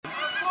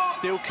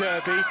Still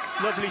Kirby,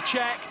 lovely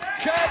check.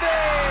 Kirby!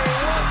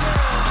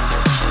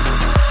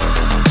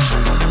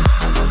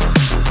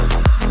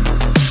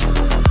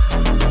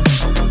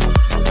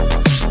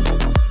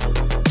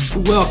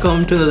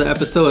 Welcome to the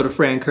episode of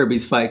Fran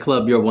Kirby's Fight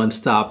Club, your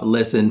one-stop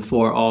listen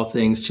for all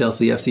things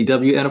Chelsea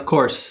FCW, and of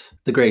course,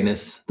 the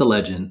greatness, the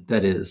legend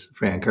that is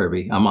Fran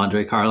Kirby. I'm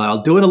Andre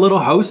Carlisle, doing a little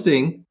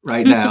hosting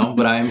right now,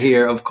 but I am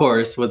here, of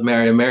course, with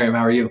Maryam. Maryam,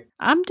 how are you?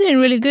 I'm doing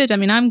really good. I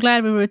mean, I'm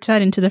glad we're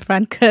returning to the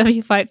Fran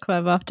Kirby Fight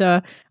Club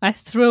after I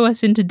threw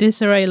us into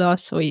disarray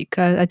last week.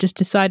 I just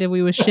decided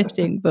we were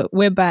shifting, but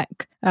we're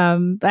back.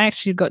 I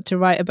actually got to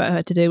write about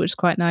her today, which is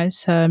quite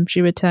nice.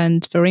 She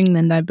returned for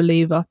England, I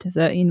believe, after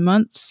 13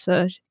 months.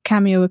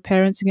 Cameo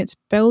appearance against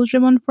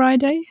Belgium on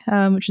Friday,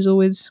 which is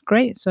always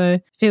great. So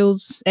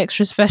feels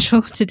extra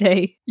special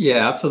today.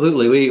 Yeah,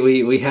 absolutely.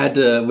 We had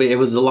to. It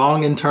was a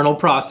long internal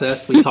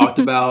process. We talked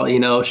about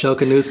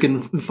Shoka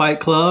Nuskin Fight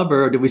Club,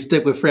 or did we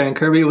stick with Fran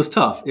Kirby? It was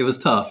tough. It was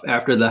tough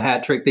after the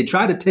hat trick they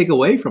tried to take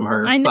away from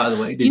her. By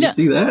the way, did you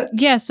see that?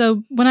 Yeah.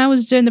 So when I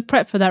was doing the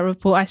prep for that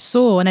report, I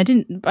saw, and I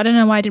don't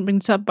know why I didn't bring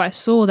this up, but I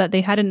saw that they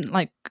hadn't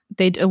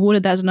they'd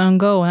awarded that as an own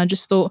goal, and I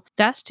just thought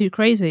that's too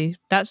crazy.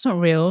 That's not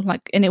real.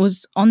 And it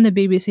was on the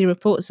BBC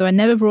report, so I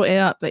never brought it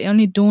up. But it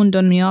only dawned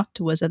on me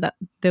afterwards that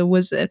there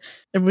was a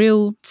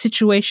real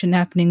situation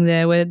happening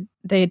there where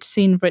they had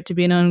seen for it to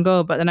be an own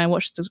goal, but then I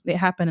watched it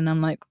happen, and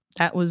I'm like,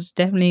 that was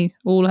definitely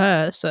all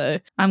her. So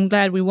I'm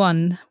glad we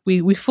won.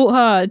 We fought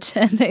hard,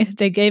 and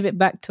they gave it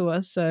back to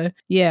us. So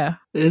yeah.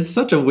 It's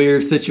such a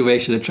weird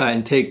situation to try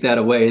and take that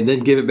away and then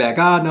give it back.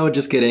 Ah, no,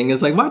 just kidding.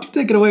 It's like, why'd you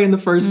take it away in the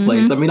first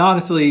place? I mean,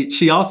 honestly,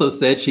 she also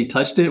said she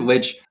touched it,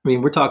 which, I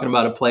mean, we're talking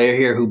about a player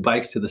here who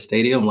bikes to the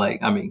stadium.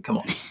 Like, I mean, come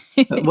on.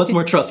 What's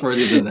more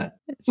trustworthy than that?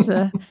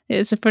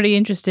 It's a pretty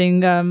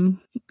interesting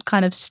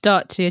kind of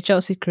start to your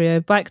Chelsea career.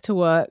 Bike to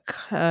work,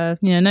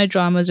 no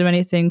dramas or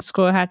anything,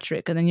 score a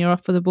hat-trick, and then you're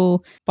off for the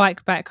ball,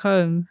 bike back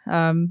home.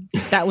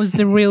 That was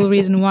the real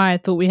reason why I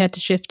thought we had to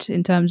shift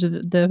in terms of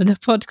the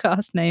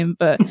podcast name.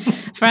 But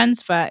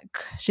Fran's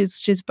back.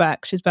 She's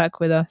back. She's back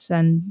with us.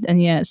 And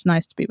yeah, it's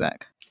nice to be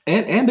back.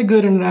 And a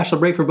good international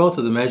break for both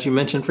of them. As you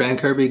mentioned, Fran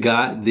Kirby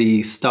got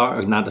the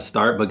start, not a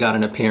start, but got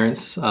an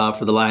appearance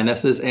for the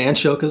Lionesses, and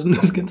Shoka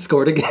Nuskin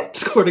scored again.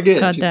 She scored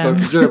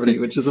for Germany,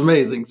 which is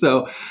amazing.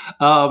 So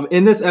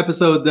in this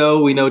episode,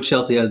 though, we know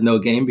Chelsea has no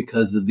game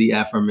because of the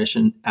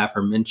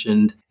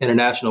aforementioned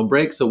international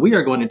break. So we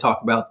are going to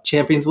talk about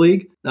Champions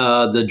League.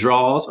 The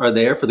draws are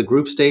there for the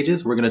group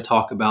stages. We're going to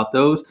talk about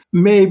those.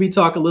 Maybe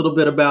talk a little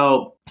bit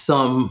about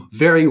some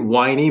very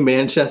whiny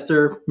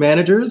Manchester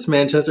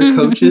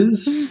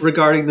coaches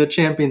regarding the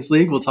Champions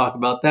League. We'll talk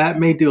about that.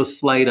 May do a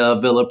slight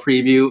Villa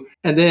preview.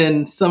 And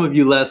then some of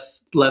you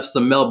left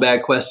some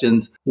mailbag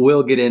questions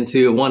we'll get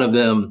into. One of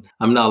them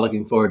I'm not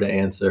looking forward to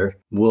answer.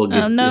 We'll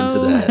get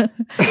into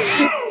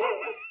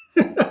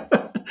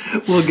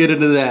that. We'll get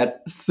into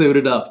that soon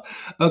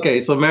enough. Okay,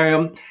 so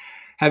Maryam,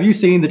 have you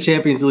seen the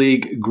Champions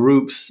League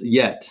groups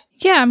yet?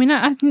 Yeah, I mean,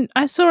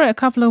 I saw it a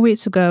couple of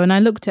weeks ago, and I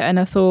looked at it and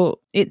I thought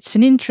it's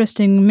an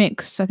interesting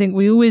mix. I think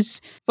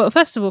but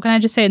first of all, can I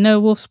just say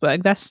no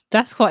Wolfsburg?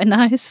 That's quite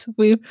nice.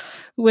 We're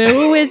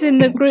always in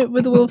the group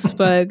with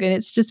Wolfsburg, and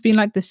it's just been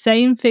like the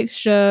same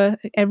fixture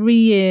every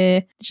year.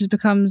 It just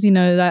becomes,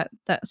 that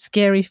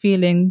scary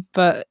feeling.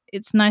 But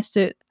it's nice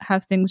to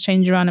have things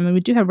change around. I mean, we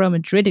do have Real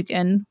Madrid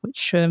again,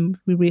 which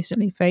we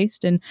recently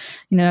faced, and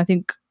I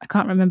think I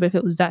can't remember if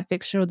it was that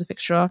fixture or the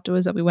fixture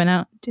afterwards that we went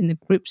out in the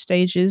group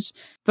stages,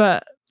 but.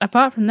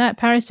 Apart from that,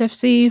 Paris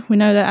FC, we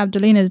know that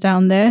Abdelina's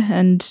down there,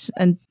 and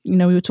we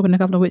were talking a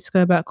couple of weeks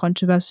ago about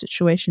controversial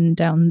situation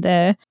down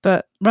there.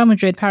 But Real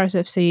Madrid, Paris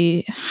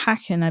FC,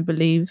 Hacken, I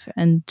believe,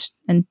 and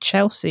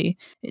Chelsea.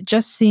 It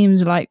just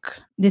seems like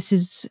this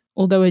is,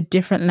 although a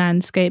different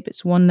landscape,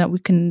 it's one that we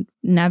can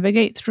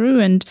navigate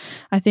through. And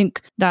I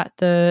think that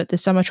the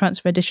summer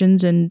transfer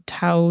additions and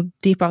how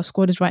deep our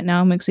squad is right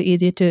now makes it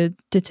easier to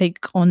take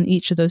on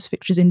each of those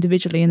fixtures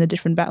individually in the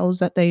different battles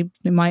that they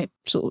might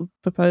sort of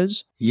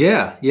propose.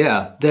 Yeah.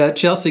 The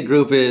Chelsea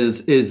group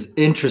is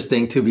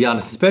interesting, to be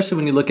honest, especially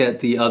when you look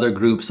at the other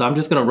groups. So I'm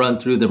just going to run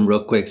through them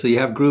real quick. So you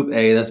have Group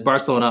A, that's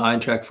Barcelona,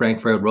 Eintracht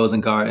Frankfurt,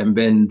 Rosengard, and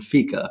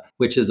Benfica,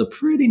 which is a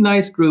pretty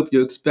nice group.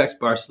 You expect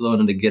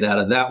Barcelona to get out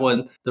of that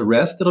one. The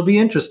rest, it'll be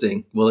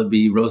interesting. Will it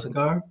be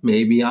Rosengard?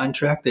 Maybe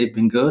Eintracht, they've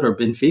been good, or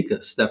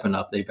Benfica stepping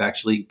up. They've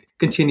actually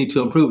continued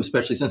to improve,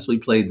 especially since we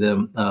played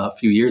them a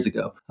few years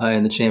ago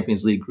in the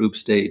Champions League group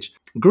stage.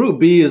 Group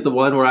B is the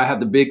one where I have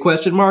the big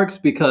question marks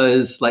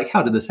because,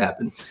 how did this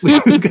happen?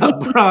 We've got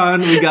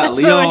Brann, we got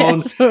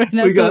Lyon,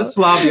 we got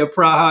Slavia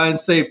Praha and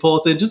St.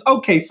 Polten. Just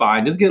okay,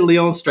 fine. Just get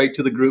Lyon straight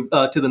to the group,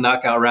 to the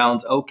knockout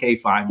rounds. Okay,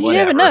 fine,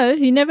 whatever.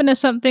 You never know.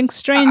 Something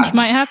strange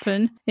might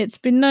happen. It's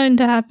been known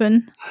to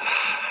happen.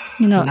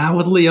 Not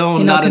with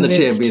Lyon, not in the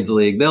convinced. Champions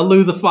League. They'll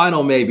lose a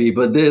final maybe,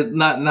 but they're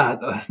not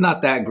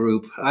that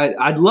group.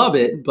 I'd love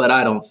it, but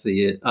I don't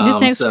see it. This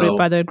next group,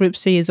 by the way, Group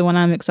C, is the one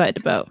I'm excited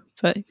about.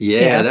 But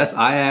yeah, that's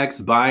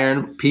Ajax,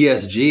 Bayern,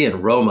 PSG,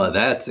 and Roma.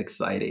 That's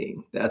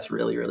exciting. That's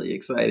really, really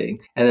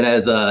exciting. And then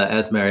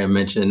as Maryam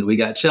mentioned, we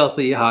got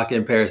Chelsea,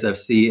 Hocken, Paris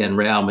FC, and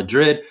Real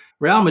Madrid.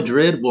 Real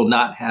Madrid will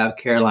not have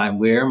Caroline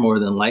Weir more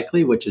than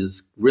likely, which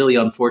is really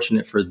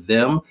unfortunate for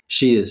them.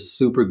 She is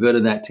super good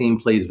and that team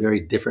plays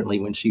very differently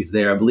when she's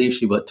there. I believe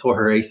she tore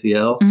her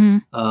ACL.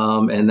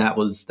 And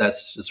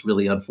that's just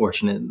really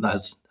unfortunate.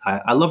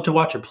 I love to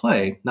watch her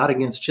play, not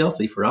against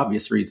Chelsea for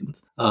obvious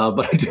reasons,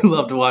 but I do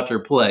love to watch her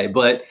play.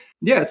 But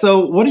yeah,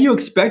 so what are you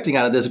expecting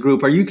out of this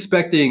group? Are you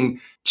expecting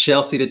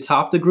Chelsea to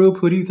top the group?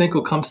 Who do you think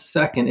will come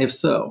second, if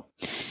so?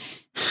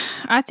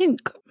 I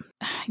think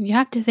you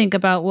have to think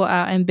about what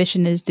our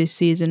ambition is this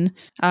season.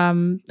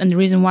 And the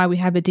reason why we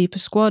have a deeper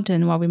squad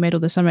and why we made all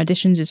the summer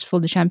additions is for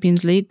the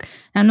Champions League.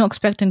 And I'm not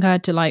expecting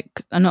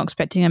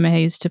Emma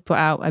Hayes to put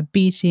out a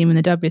B team in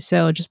the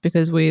WSL just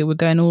because we're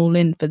going all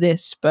in for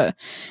this. But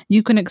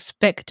you can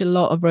expect a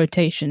lot of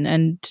rotation,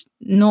 and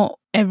not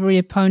every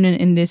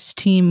opponent in this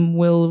team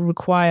will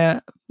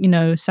require,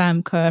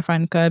 Sam Kerr,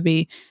 Fran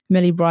Kirby,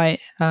 Millie Bright,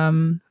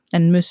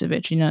 and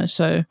Musovic,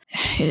 so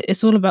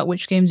it's all about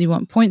which games you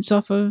want points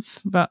off of.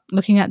 But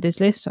looking at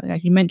this list,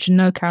 like you mentioned,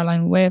 no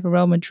Caroline Weir for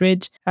Real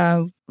Madrid.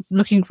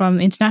 Looking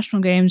from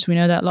international games, we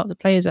know that a lot of the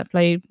players that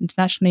play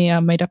internationally are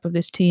made up of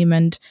this team,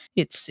 and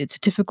it's a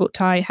difficult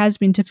tie. It has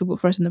been difficult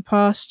for us in the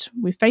past.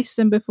 We faced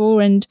them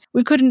before, and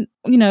we couldn't.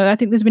 I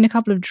think there's been a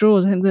couple of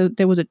draws. I think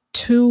there was a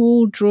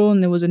 2-2 draw,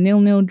 and there was a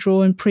 0-0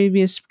 draw in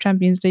previous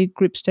Champions League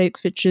group stage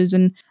fixtures.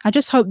 And I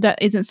just hope that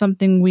isn't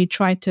something we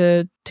try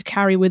to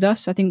carry with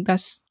us. I think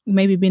that's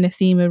maybe been a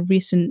theme of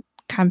recent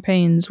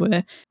campaigns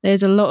where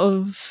there's a lot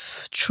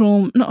of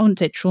trauma. Not I wouldn't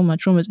say trauma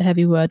is a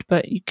heavy word,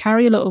 but you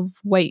carry a lot of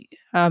weight,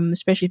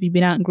 especially if you've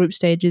been out in group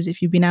stages,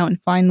 if you've been out in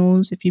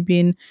finals, if you've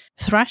been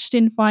thrashed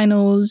in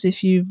finals,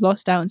 if you've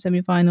lost out in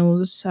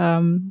semi-finals.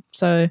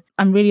 So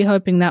I'm really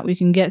hoping that we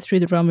can get through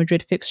the Real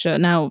Madrid fixture.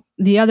 Now,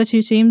 the other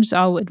two teams,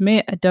 I'll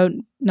admit, I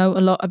don't know a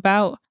lot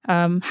about.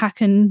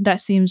 Hacken,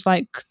 that seems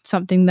like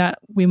something that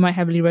we might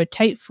heavily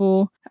rotate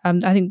for.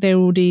 I think they've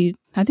already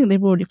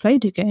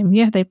played a game.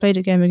 Yeah, they played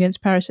a game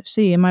against Paris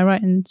FC. Am I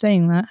right in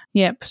saying that?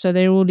 Yep. So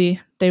they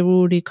already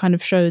kind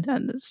of showed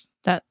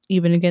that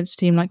even against a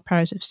team like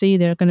Paris FC,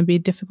 there are going to be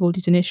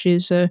difficulties and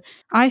issues. So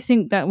I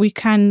think that we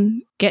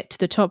can get to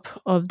the top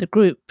of the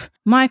group.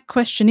 My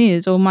question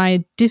is, or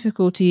my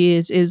difficulty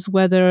is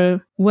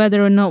whether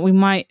or not we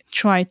might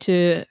try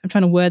to, I'm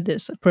trying to word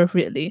this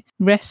appropriately,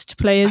 rest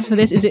players for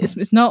this.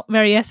 It's not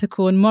very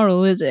ethical and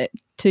moral, is it,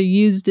 to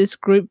use this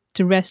group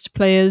to rest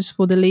players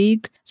for the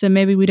league? So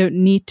maybe we don't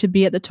need to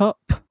be at the top.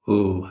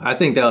 Ooh, I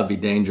think that would be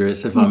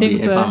dangerous if I'm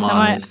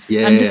honest.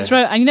 I'm just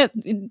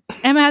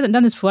Emma hasn't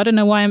done this before. I don't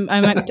know why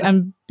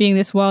I'm being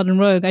this wild and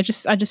rogue. I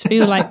just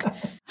feel like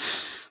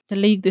the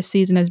league this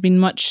season has been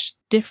much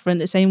different,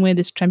 the same way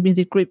this Champions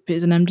League group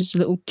is, and I'm just a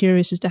little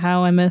curious as to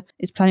how Emma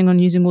is planning on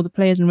using all the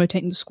players and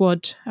rotating the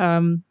squad.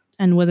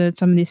 And whether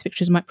some of these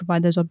fixtures might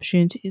provide those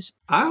opportunities.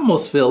 I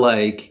almost feel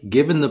like,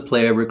 given the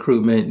player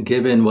recruitment,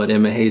 given what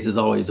Emma Hayes has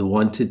always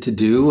wanted to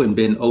do and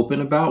been open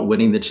about,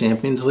 winning the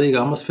Champions League, I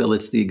almost feel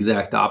it's the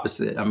exact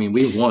opposite. I mean,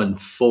 we've won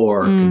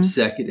 4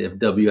 consecutive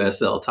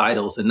WSL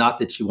titles, and not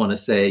that you want to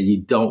say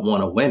you don't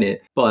want to win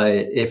it,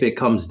 but if it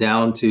comes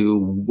down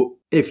to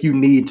if you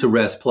need to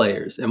rest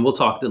players, and we'll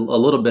talk a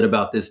little bit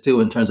about this too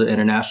in terms of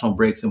international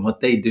breaks and what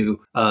they do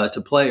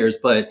to players,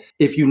 but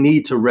if you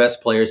need to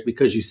rest players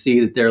because you see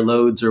that their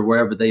loads or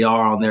wherever they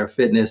are on their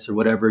fitness or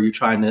whatever, you're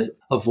trying to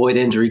avoid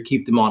injury,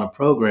 keep them on a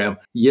program,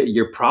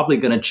 you're probably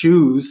going to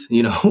choose,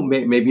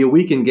 maybe a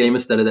weekend game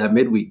instead of that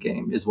midweek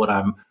game is what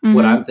I'm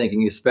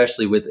thinking,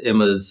 especially with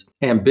Emma's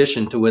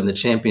ambition to win the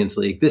Champions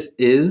League. This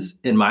is,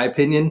 in my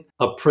opinion,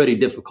 a pretty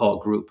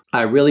difficult group.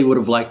 I really would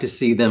have liked to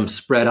see them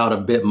spread out a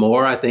bit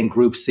more. I think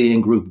Group C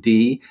and Group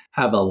D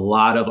have a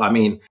lot of,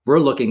 we're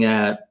looking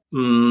at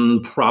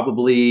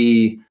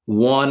probably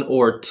 1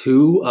 or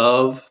 2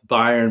 of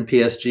Bayern,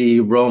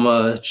 PSG,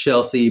 Roma,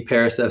 Chelsea,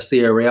 Paris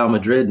FC, or Real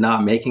Madrid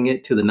not making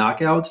it to the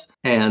knockouts.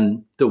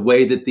 And the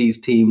way that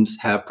these teams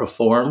have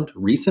performed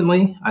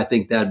recently, I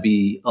think that'd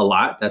be a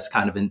lot. That's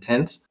kind of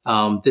intense.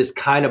 This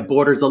kind of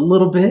borders a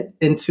little bit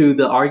into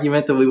the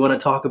argument that we want to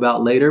talk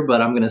about later,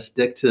 but I'm going to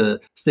stick to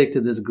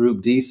this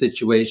Group D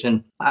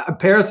situation.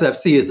 Paris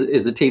FC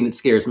is the team that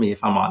scares me,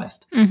 if I'm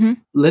honest.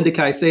 Linda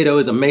Caicedo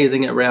is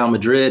amazing at Real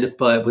Madrid,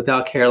 but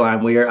without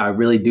Caroline Weir, I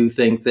really do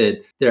think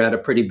that they're at a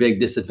pretty big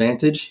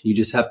disadvantage. You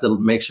just have to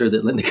make sure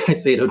that Linda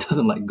Caicedo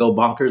doesn't go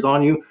bonkers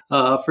on you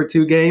for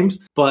 2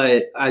 games.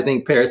 But I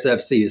think Paris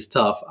FC is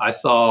tough. I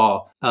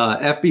saw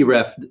FB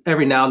Ref,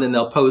 every now and then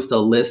they'll post a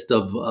list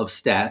of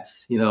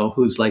stats,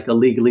 who's like a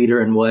league leader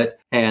and what.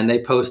 And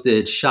they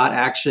posted shot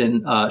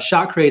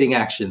creating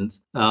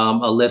actions,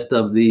 a list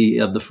of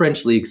the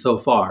French league so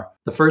far.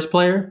 The first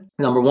player,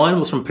 number 1,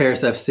 was from Paris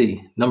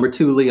FC. Number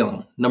 2,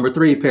 Lyon. Number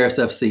 3, Paris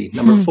FC.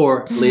 Number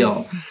 4,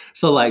 Lyon.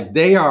 So like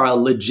they are a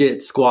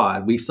legit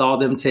squad. We saw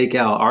them take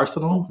out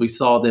Arsenal. We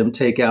saw them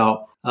take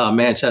out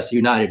Manchester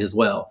United as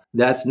well.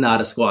 That's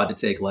not a squad to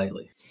take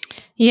lightly.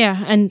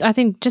 Yeah, and I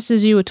think just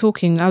as you were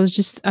talking, I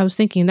was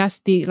thinking that's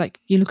the, like,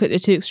 you look at the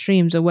two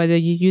extremes of whether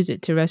you use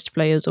it to rest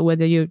players or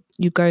whether you're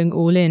going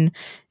all in.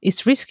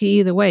 It's risky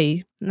either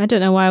way. And I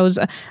don't know why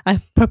I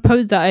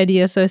proposed that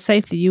idea so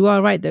safely. You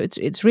are right though,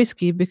 it's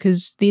risky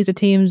because these are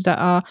teams that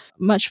are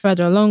much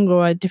further along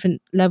or at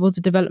different levels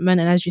of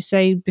development. And as you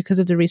say, because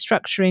of the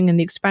restructuring and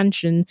the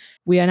expansion,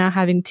 we are now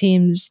having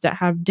teams that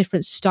have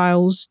different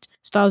styles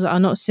that are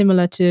not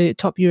similar to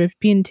top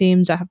European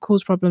teams that have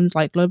caused problems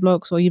like low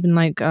blocks or even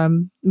like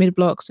mid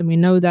blocks. And we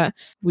know that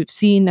we've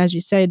seen, as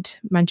you said,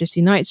 Manchester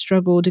United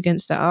struggled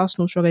against that,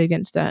 Arsenal struggled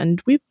against that,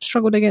 and we've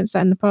struggled against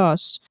that in the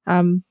past.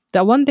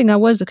 The one thing I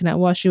was looking at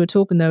whilst you were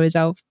talking, though, is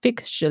our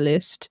fixture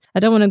list. I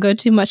don't want to go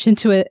too much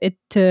into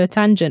a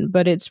tangent,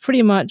 but it's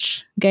pretty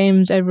much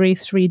games every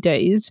 3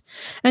 days.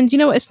 And you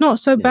know what? It's not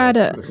so bad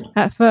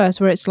at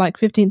first, where it's like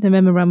 15th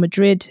November, Real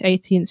Madrid,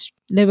 18th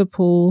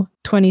Liverpool,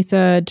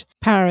 23rd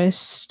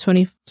Paris,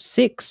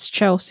 26th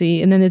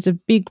Chelsea, and then there's a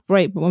big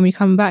break. But when we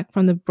come back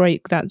from the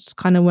break, that's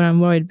kind of when I'm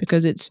worried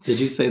because it's... Did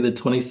you say the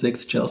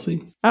 26th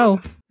Chelsea?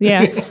 Oh,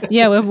 yeah.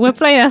 Yeah, we're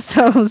playing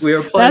ourselves. We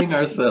are playing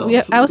ourselves.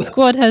 Yeah, our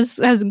squad has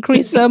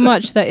increased so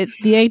much that it's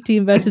the A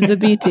team versus the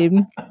B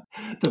team.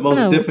 The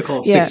most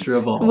difficult fixture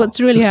of all. What's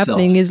really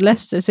happening is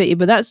Leicester City,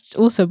 but that's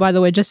also, by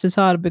the way, just as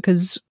hard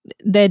because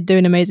they're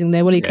doing amazing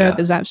there. Willie Kirk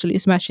is absolutely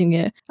smashing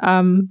it.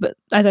 But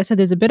as I said,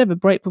 there's a bit of a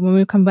break, but when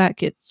we come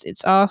back,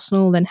 it's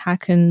Arsenal, then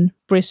Hacken,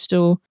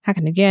 Bristol,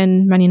 Hacken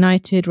again, Man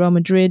United, Real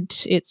Madrid.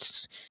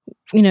 It's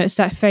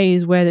that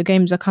phase where the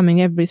games are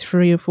coming every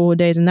 3 or 4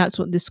 days, and that's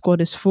what this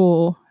squad is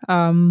for.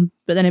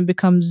 But then it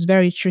becomes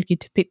very tricky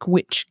to pick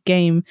which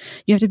game.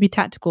 You have to be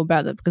tactical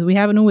about that because we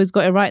haven't always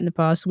got it right in the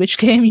past, which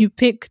game you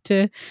pick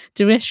to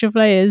rest your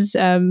players.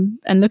 And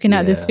looking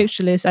at this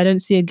fixture list, I don't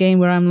see a game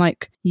where I'm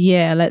like,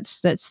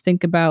 let's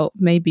think about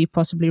maybe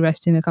possibly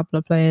resting a couple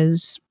of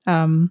players.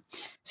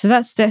 So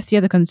that's the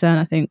other concern,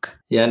 I think.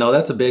 Yeah, no,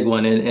 that's a big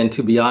one. And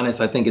to be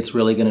honest, I think it's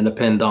really going to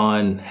depend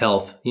on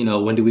health.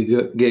 When do we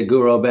get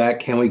Guro back?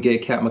 Can we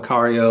get Cat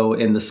Macario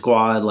in the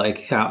squad?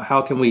 Like,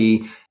 how can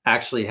we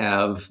actually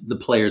have the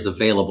players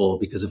available?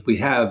 Because if we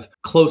have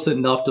close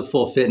enough to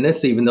full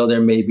fitness, even though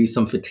there may be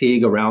some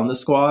fatigue around the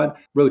squad,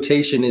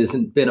 rotation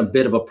hasn't been a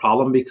bit of a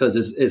problem because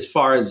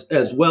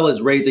as well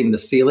as raising the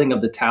ceiling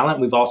of the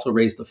talent, we've also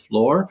raised the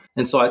floor.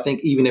 And so I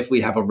think even if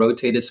we have a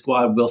rotated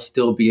squad, we'll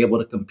still be able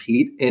to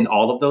compete in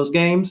all of those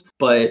games,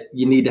 but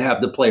you need to have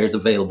the players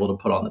available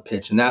to put on the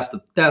pitch. And that's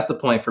the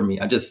point for me.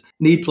 I just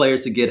need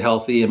players to get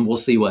healthy and we'll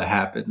see what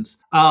happens.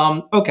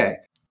 Okay.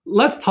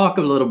 Let's talk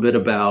a little bit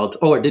about,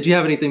 or did you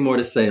have anything more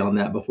to say on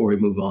that before we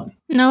move on?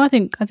 No, I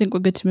think we're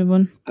good to move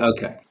on.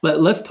 Okay.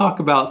 Let's talk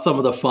about some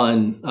of the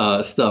fun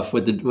stuff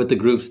with the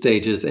group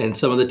stages and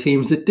some of the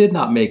teams that did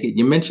not make it.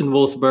 You mentioned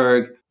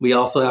Wolfsburg. We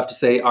also have to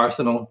say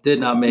Arsenal did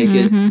not make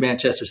it.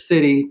 Manchester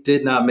City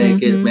did not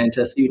make it.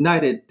 Manchester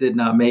United did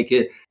not make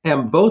it.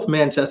 And both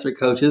Manchester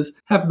coaches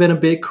have been a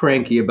bit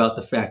cranky about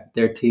the fact that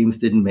their teams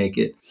didn't make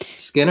it.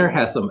 Skinner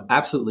has some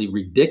absolutely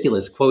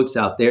ridiculous quotes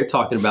out there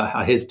talking about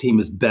how his team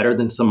is better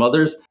than some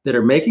others that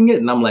are making it.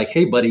 And I'm like,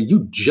 hey, buddy,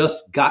 you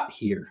just got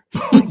here.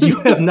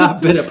 You have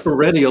not been a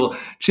perennial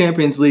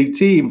Champions League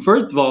team.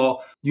 First of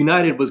all,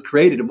 United was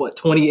created in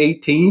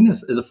 2018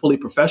 as a fully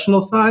professional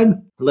side,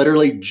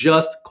 literally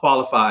just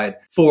qualified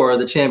for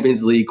the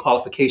Champions League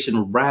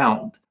qualification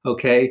round.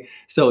 Okay.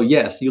 So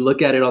yes, you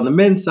look at it on the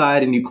men's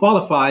side and you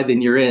qualify,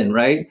 then you're in,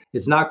 right?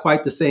 It's not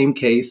quite the same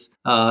case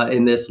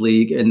in this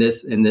league, in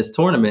this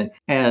tournament.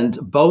 And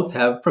both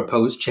have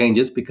proposed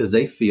changes because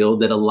they feel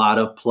that a lot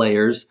of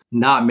players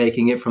not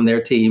making it from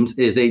their teams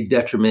is a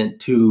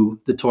detriment to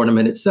the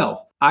tournament itself.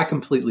 I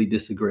completely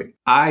disagree.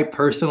 I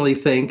personally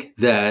think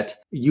that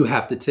you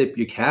have to tip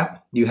your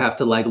cap. You have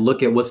to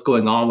look at what's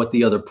going on with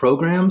the other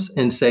programs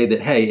and say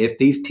that, hey, if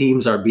these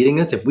teams are beating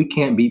us, if we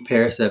can't beat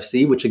Paris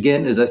FC, which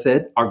again, as I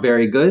said, are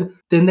very good,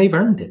 then they've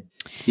earned it.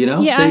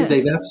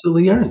 They've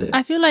absolutely earned it.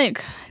 I feel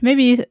like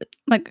maybe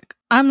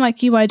I'm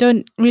like you. I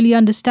don't really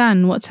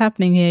understand what's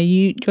happening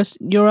here.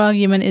 Your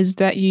argument is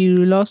that you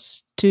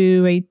lost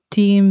to a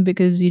team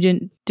because you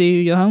didn't do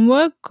your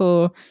homework,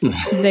 or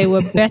they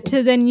were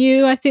better than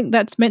you. I think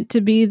that's meant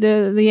to be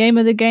the aim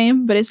of the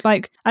game, but it's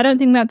like I don't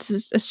think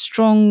that's a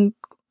strong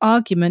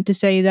argument to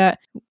say that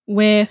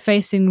we're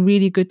facing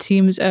really good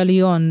teams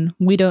early on.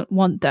 We don't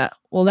want that.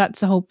 Well, that's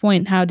the whole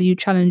point. How do you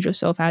challenge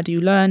yourself? How do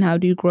you learn? How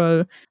do you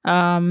grow?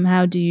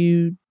 How do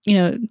you,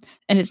 and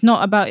it's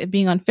not about it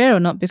being unfair or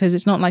not, because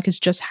it's not like it's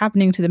just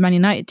happening to the Man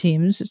United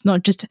teams. It's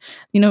not just,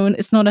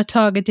 it's not a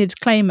targeted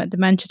claim at the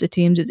Manchester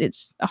teams.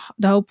 It's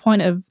the whole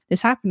point of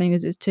this happening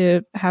is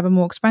to have a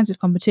more expansive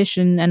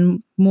competition,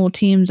 and more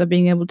teams are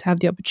being able to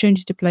have the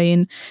opportunity to play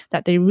in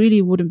that they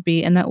really wouldn't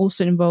be. And that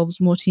also involves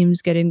more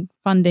teams getting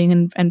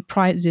funding and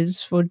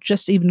prizes for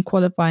just even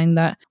qualifying,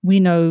 that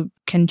we know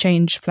can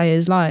change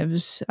players'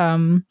 lives.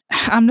 I'm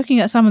looking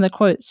at some of the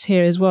quotes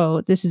here as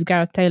well. This is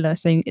Gareth Taylor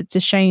saying, "It's a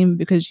shame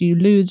because you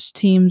lose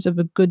teams of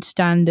a good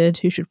standard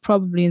who should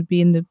probably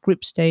be in the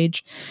group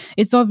stage.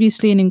 It's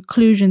obviously an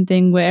inclusion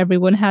thing where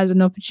everyone has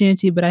an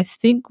opportunity, but I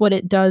think what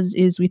it does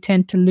is we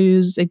tend to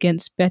lose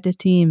against better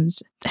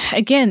teams."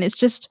 Again,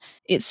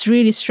 it's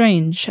really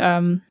strange.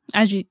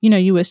 As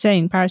you were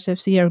saying, Paris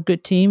FC are a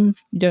good team.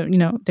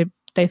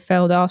 They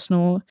failed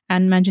Arsenal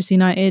and Manchester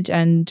United,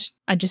 and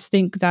I just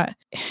think that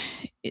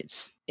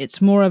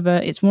it's more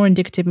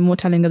indicative and more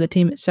telling of the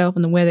team itself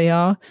and where they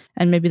are,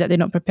 and maybe that they're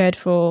not prepared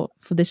for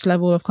this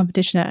level of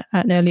competition at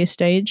an earlier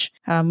stage,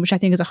 which I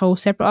think is a whole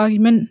separate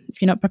argument.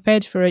 If you're not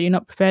prepared for it, you're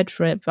not prepared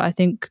for it. But I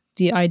think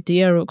the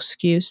idea or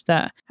excuse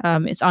that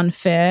it's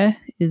unfair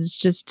is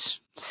just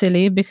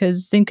silly,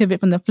 because think of it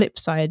from the flip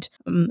side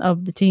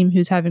of the team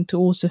who's having to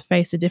also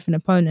face a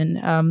different opponent,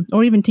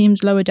 or even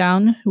teams lower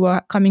down who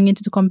are coming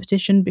into the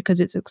competition because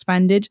it's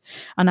expanded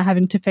and are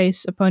having to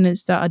face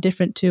opponents that are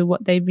different to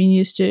what they've been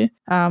used to.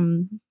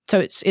 So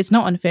it's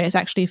not unfair. It's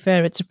actually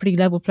fair. It's a pretty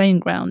level playing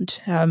ground.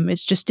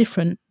 It's just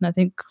different. And I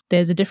think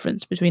there's a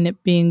difference between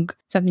it being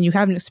something you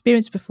haven't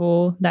experienced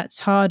before, that's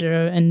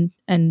harder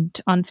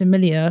and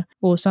unfamiliar,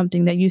 or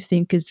something that you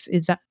think is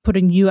that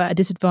putting you at a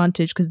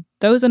disadvantage, because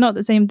those are not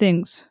the same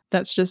things.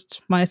 That's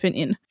just my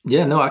opinion.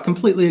 Yeah, no, I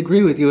completely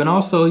agree with you. And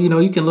also,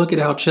 you can look at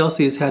how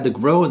Chelsea has had to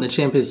grow in the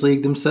Champions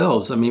League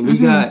themselves. I mean, we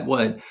got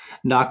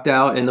knocked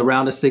out in the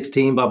round of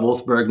 16 by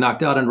Wolfsburg,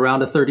 knocked out in the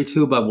round of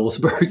 32 by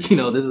Wolfsburg.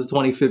 This is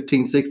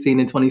 2015-16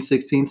 and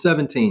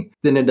 2016-17.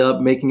 Then ended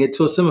up making it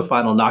to a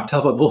semifinal, knocked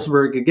out by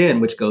Wolfsburg again,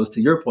 which goes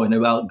to your point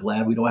about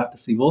glad we don't have to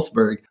see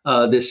Wolfsburg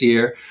this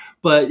year.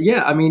 But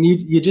yeah, I mean,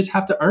 you just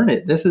have to earn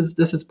it. This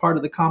is part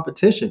of the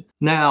competition.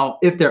 Now,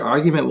 if their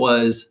argument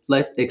was,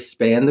 let's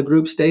expand the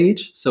group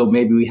stage, so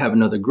maybe we have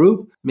another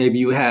group, maybe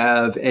you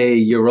have a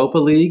Europa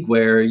League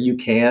where you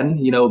can,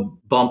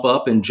 bump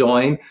up and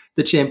join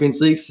the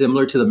Champions League,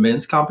 similar to the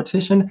men's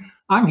competition,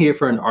 I'm here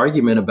for an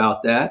argument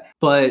about that.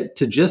 But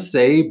to just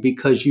say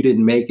because you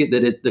didn't make it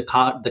that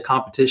the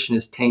competition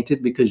is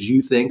tainted because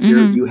you think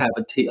you have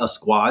a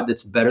squad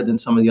that's better than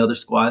some of the other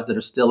squads that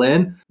are still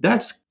in,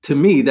 to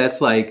me,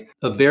 that's like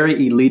a very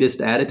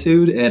elitist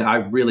attitude. And I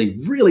really,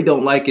 really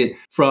don't like it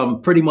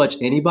from pretty much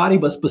anybody,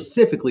 but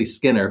specifically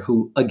Skinner,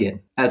 who,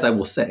 again, as I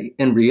will say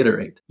and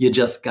reiterate, you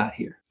just got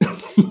here.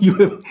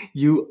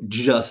 You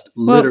just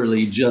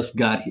literally just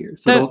got here.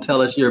 So don't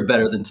tell us you're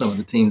better than some of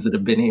the teams that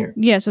have been here.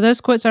 Yeah, so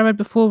those quotes I read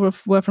before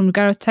were from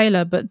Gareth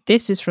Taylor, but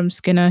this is from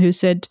Skinner, who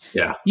said,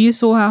 "You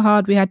saw how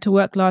hard we had to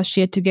work last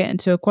year to get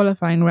into a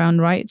qualifying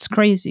round, right? It's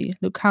crazy.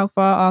 Look how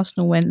far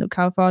Arsenal went, look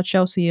how far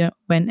Chelsea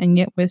went, and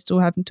yet we're still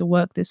having to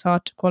work this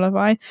hard to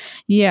qualify."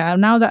 Yeah,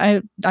 now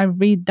that I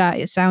read that,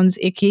 it sounds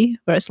icky,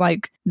 but it's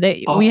like,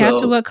 we had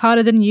to work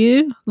harder than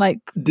you. Like,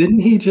 didn't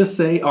he just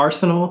say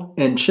Arsenal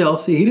and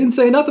Chelsea? He didn't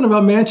say nothing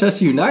about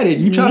Manchester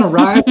United. You trying to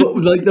ride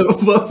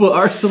what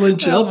Arsenal and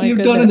Chelsea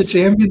have done in the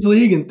Champions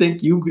League and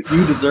think you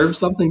deserve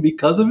something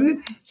because of it?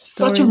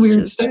 Such a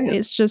weird stance.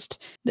 It's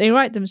just they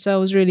write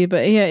themselves, really.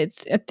 But yeah,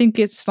 I think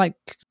it's like,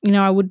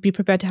 I would be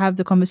prepared to have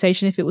the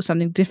conversation if it was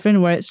something different,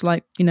 where it's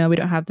like, we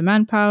don't have the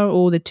manpower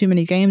or the too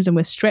many games and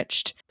we're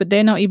stretched. But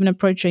they're not even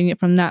approaching it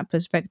from that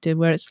perspective,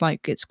 where it's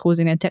like it's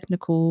causing a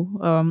technical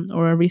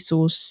or a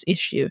resource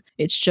issue.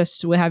 It's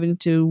just we're having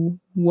to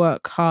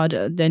work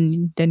harder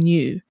than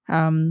you,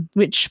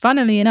 which,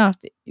 funnily enough,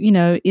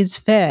 is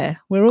fair.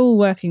 We're all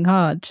working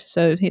hard.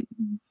 So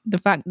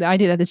the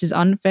idea that this is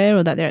unfair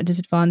or that they're at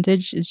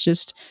disadvantage is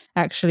just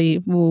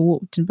actually more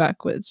walked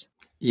backwards.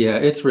 Yeah,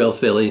 it's real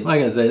silly.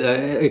 Like I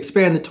said,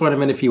 expand the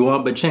tournament if you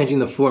want, but changing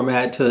the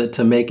format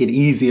to make it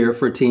easier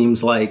for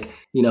teams like,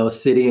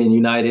 City and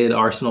United,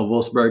 Arsenal,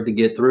 Wolfsburg to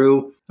get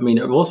through. I mean,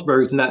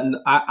 Wolfsburg's not,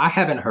 I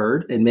haven't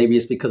heard, and maybe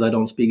it's because I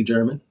don't speak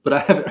German, but I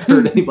haven't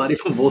heard anybody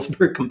from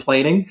Wolfsburg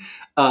complaining.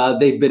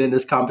 They've been in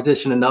this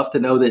competition enough to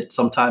know that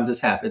sometimes this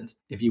happens.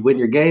 If you win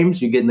your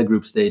games, you get in the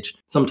group stage.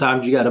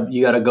 Sometimes you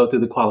gotta go through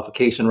the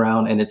qualification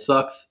round, and it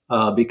sucks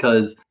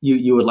because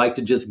you would like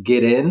to just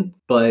get in,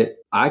 but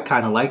I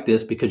kind of like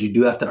this because you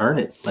do have to earn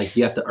it. Like,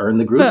 you have to earn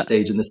the group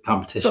stage in this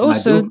competition. But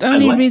also, the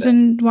only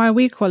reason why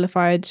we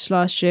qualified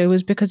last year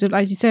was because of,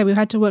 as you said, we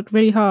had to work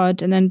really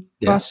hard, and then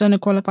Barcelona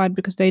qualified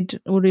because they'd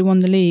already won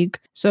the league.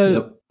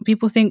 So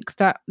people think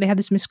that they had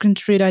this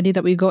misconstrued idea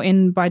that we got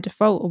in by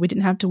default or we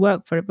didn't have to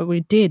work for it, but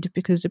we did,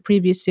 because the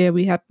previous year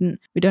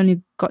we'd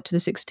only got to the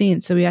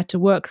 16th. So we had to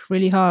work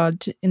really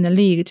hard in the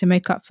league to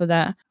make up for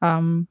that.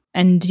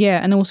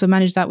 And also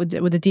manage that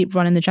with a deep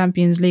run in the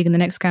Champions League in the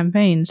next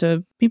campaign.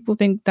 So people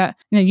think that,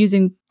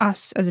 using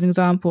us as an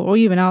example, or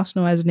even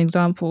Arsenal as an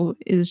example,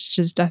 is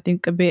just, I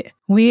think, a bit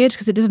weird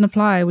because it doesn't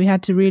apply. We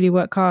had to really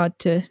work hard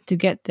to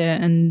get there.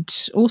 And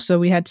also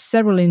we had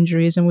several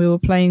injuries and we were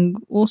playing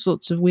all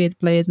sorts of weird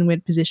players in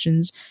weird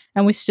positions,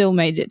 and we still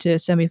made it to a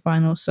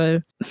semi-final.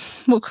 So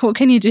what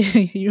can you do?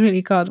 You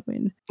really can't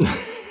win.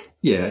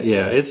 Yeah,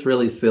 it's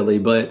really silly,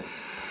 but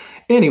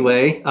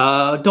anyway,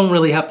 don't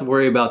really have to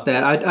worry about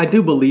that. I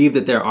do believe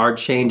that there are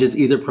changes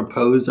either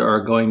proposed or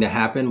are going to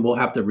happen. We'll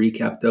have to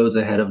recap those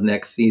ahead of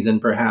next season,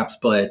 perhaps,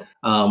 but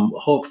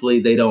hopefully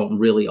they don't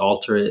really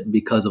alter it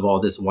because of all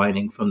this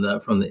whining from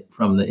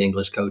the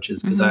English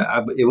coaches. Because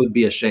it would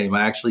be a shame.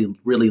 I actually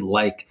really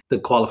like the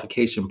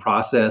qualification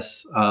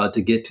process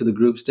to get to the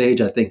group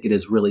stage. I think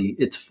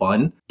it's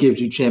fun. Gives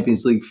you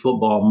Champions League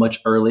football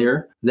much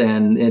earlier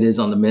than it is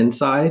on the men's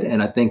side,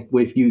 and I think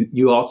with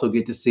you also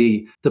get to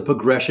see the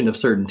progression of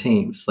certain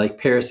teams. Like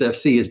Paris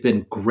FC has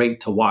been great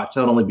to watch,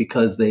 not only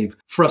because they've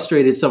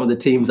frustrated some of the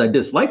teams I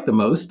dislike the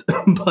most,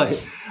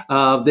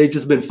 but they've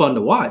just been fun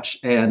to watch.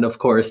 And of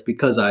course,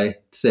 because I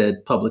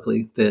said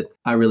publicly that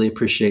I really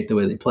appreciate the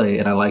way they play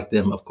and I like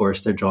them, of course,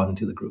 they're drawn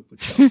into the group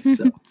with Chelsea.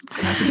 So I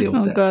have to deal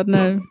with that. Oh God,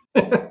 no.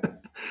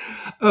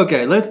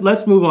 Okay,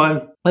 let's move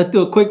on. Let's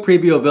do a quick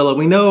preview of Villa.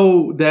 We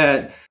know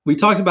that we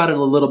talked about it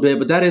a little bit,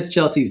 but that is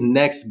Chelsea's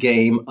next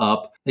game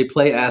up. They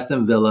play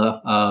Aston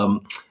Villa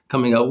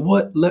coming up.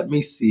 Let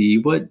me see.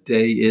 What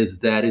day is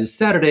that? It's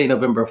Saturday,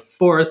 November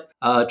 4th.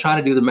 Trying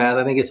to do the math.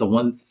 I think it's a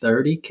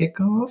 1:30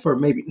 kickoff, or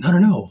maybe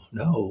no.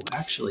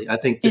 Actually, I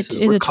think this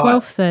is a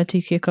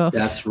 12:30 kickoff.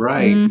 That's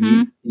right.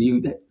 Mm-hmm.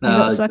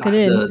 Looks like it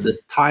is. The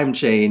time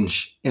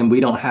change, and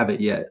we don't have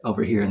it yet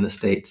over here in the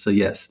States. So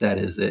yes, that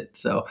is it.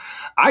 So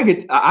I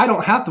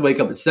don't have to wake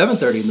up at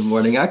 7:30 in the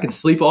morning. I can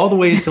sleep all the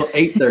way until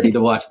 8:30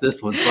 to watch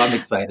this one. So I'm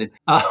excited.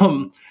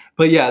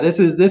 But yeah, this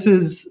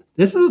is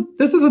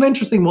an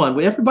interesting one.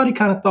 Everybody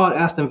kind of thought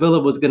Aston Villa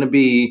was going to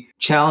be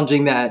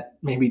challenging that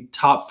maybe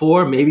top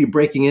four, maybe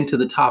breaking into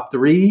the top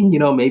three.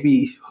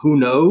 Maybe who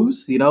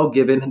knows?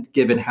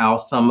 Given how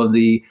some of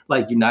the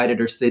like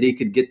United or City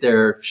could get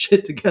their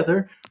shit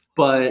together.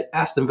 But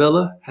Aston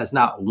Villa has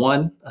not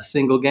won a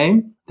single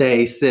game.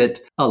 They sit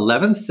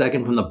 11th,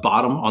 second from the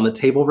bottom on the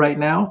table right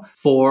now.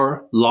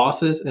 4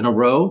 losses in a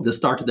row. The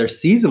start of their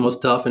season was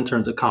tough in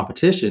terms of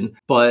competition,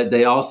 but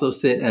they also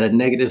sit at a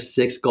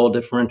 -6 goal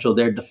differential.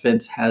 Their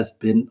defense has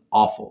been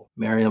awful.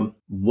 Maryam,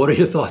 what are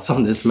your thoughts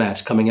on this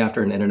match coming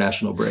after an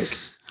international break?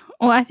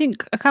 Well, I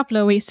think a couple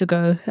of weeks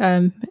ago,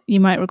 you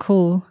might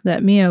recall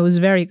that Mia was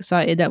very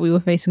excited that we were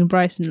facing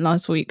Brighton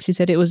last week. She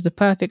said it was the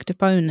perfect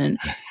opponent.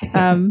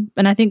 And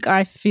I think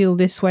I feel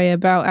this way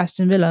about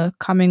Aston Villa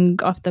coming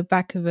off the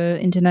back of an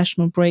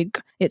international break.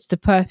 It's the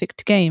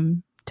perfect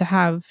game to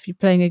have. You're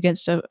playing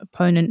against an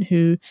opponent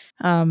who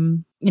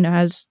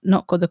has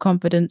not got the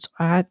confidence,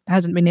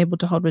 hasn't been able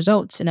to hold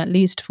results in at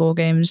least 4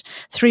 games.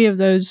 3 of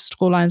those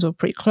scorelines were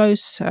pretty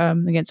close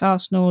against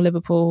Arsenal,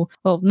 Liverpool.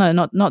 Well, no,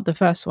 not the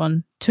first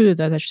one. 2 of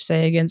those, I should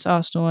say, against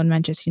Arsenal and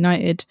Manchester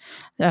United.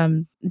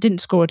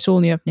 Didn't score at all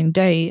in the opening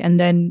day. And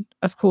then,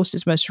 of course,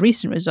 this most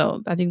recent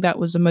result, I think that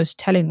was the most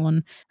telling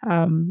one.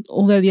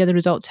 Although the other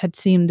results had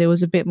seemed there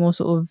was a bit more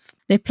sort of...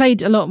 They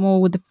played a lot more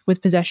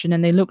with possession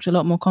and they looked a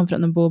lot more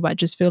confident on the ball, but I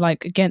just feel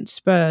like against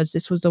Spurs,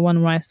 this was the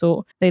one where I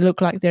thought they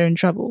look like they're in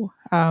trouble.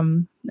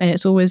 And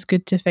it's always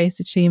good to face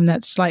a team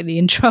that's slightly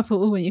in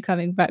trouble when you're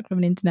coming back from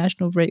an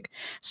international break,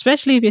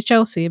 especially if you're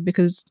Chelsea,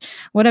 because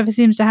whatever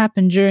seems to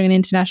happen during an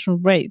international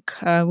break,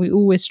 we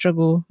always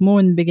struggle more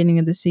in the beginning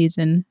of the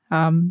season,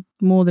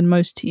 more than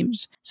most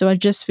teams. So I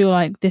just feel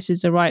like this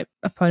is the right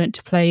opponent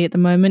to play at the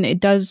moment. It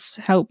does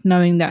help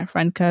knowing that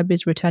Fran Kirby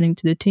is returning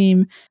to the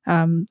team.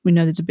 We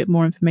know there's a bit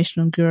more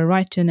information on Gura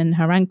Wrighton, and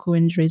her ankle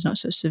injury is not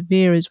so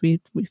severe as we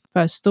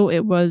first thought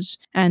it was.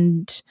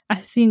 And I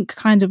think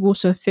kind of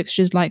also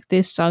fixtures like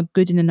this are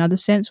good in another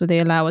sense, where they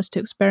allow us to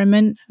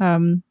experiment.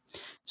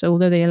 So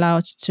although they allow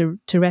us to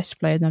rest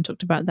players, and I've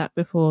talked about that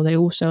before, they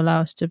also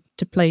allow us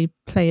to play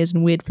players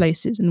in weird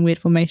places and weird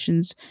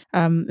formations,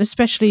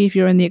 especially if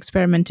you're in the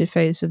experimental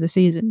phase of the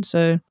season.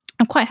 So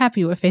I'm quite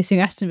happy we're facing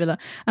Aston Villa.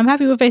 I'm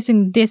happy we're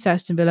facing this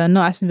Aston Villa,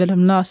 not Aston Villa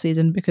from last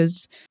season,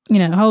 because,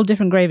 a whole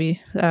different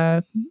gravy.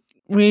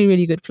 Really,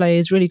 really good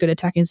players, really good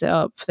attacking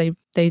setup.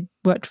 They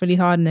worked really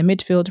hard in their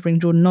midfield to bring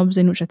Jordan Nobbs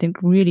in, which I think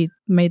really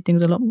made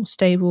things a lot more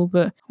stable.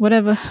 But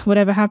whatever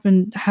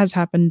happened has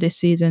happened this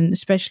season,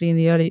 especially in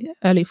the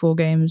early 4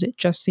 games. It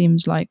just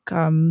seems like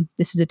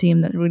this is a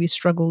team that really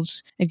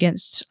struggles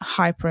against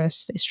high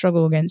press. They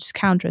struggle against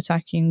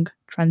counter-attacking,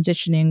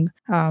 transitioning.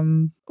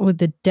 With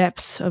the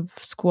depth of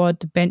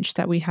squad, the bench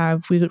that we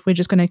have, we're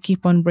just going to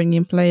keep on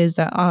bringing players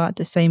that are at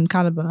the same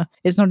caliber.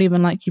 It's not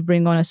even like you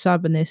bring on a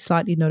sub and they're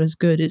slightly not as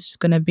good. It's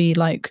going to be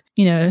like,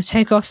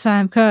 take off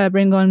Sam Kerr,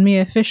 bring on me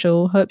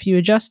official, hope you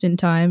adjust in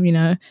time,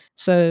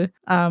 So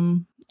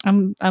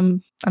I'm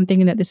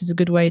thinking that this is a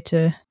good way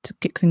to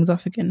kick things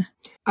off again.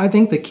 I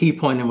think the key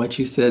point in what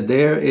you said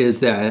there is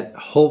that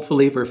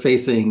hopefully we're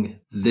facing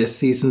this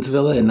season's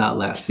Villa and not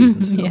last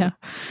season's Villa. Yeah.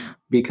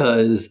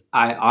 Because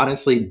I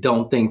honestly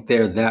don't think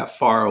they're that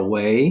far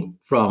away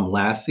from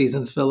last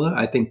season's Villa.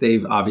 I think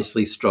they've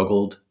obviously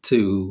struggled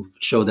to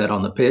show that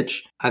on the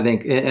pitch. I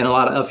think, and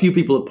a few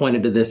people have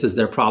pointed to this as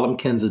their problem.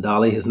 Kenza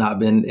Dali has not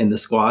been in the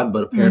squad,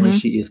 but apparently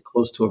she is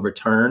close to a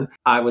return.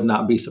 I would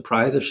not be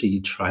surprised if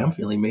she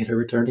triumphantly made her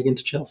return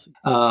against Chelsea.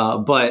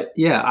 But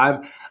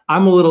yeah,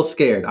 I'm a little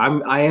scared.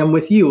 I am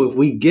with you. If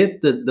we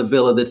get the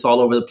Villa that's all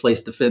over the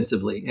place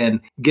defensively,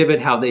 and given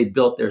how they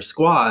built their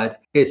squad,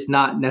 it's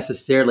not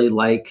necessarily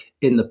like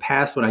in the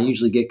past when I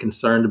usually get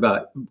concerned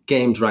about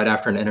games right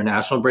after an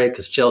international break,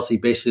 because Chelsea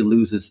basically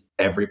loses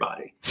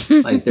everybody.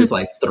 Like there's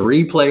like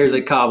 3 players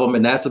at Cobham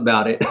and that's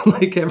about it.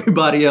 Like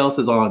everybody else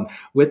is on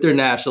with their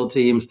national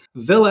teams.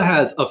 Villa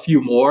has a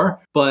few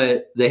more,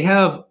 but they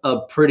have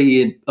a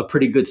pretty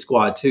good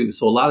squad too.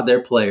 So a lot of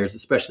their players,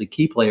 especially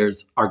key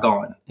players, are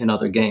gone in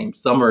other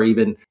games. Some are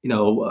even,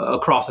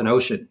 across an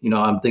ocean.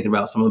 I'm thinking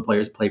about some of the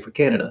players who play for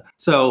Canada.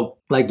 So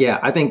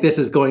I think this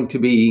is going to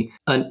be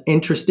an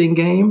interesting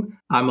game.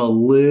 I'm a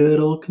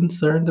little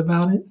concerned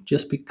about it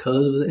just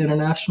because of the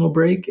international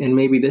break. And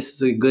maybe this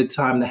is a good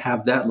time to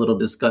have that little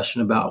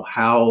discussion about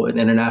how an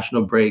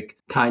international break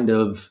kind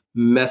of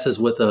messes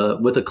with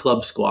a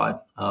club squad.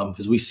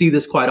 Because we see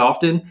this quite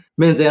often,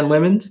 men's and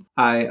women's.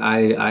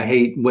 I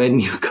hate when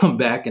you come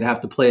back and have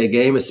to play a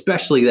game,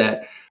 especially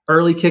that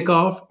early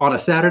kickoff on a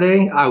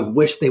Saturday. I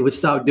wish they would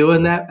stop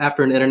doing that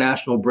after an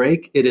international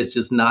break. It is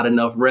just not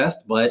enough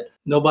rest, but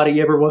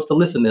nobody ever wants to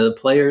listen to the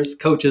players,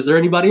 coaches, or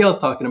anybody else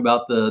talking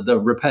about the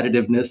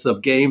repetitiveness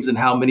of games and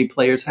how many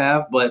players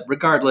have. But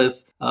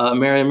regardless,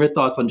 Maryam, your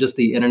thoughts on just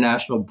the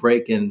international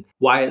break and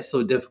why it's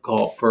so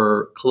difficult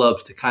for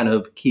clubs to kind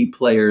of keep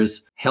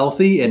players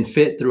healthy and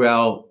fit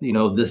throughout,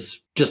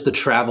 just the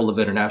travel of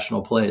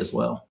international play as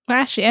well. Well,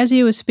 actually, as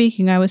you were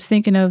speaking, I was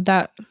thinking of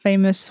that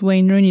famous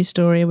Wayne Rooney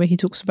story where he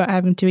talks about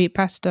having to eat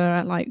pasta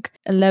at like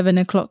 11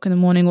 o'clock in the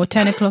morning or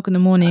 10 o'clock in the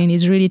morning, and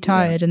he's really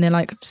tired and they're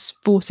like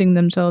forcing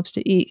themselves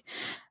to eat.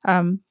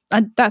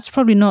 That's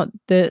probably not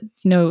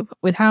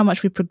with how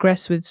much we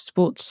progress with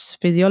sports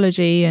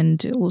physiology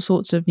and all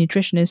sorts of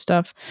nutritionist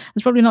stuff,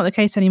 it's probably not the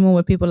case anymore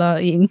where people are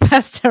eating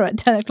pasta at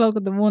 10 o'clock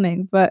in the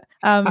morning. But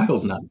I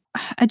hope not.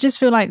 I just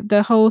feel like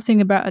the whole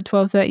thing about a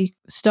 12:30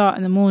 start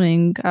in the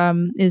morning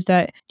is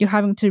that you're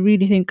having to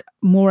really think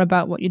more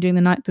about what you're doing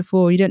the night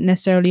before. You don't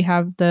necessarily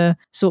have the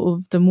sort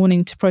of the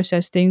morning to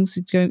process things.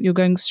 You're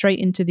going straight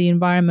into the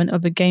environment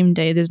of a game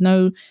day. There's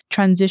no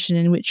transition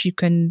in which you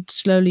can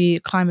slowly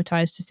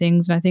acclimatize to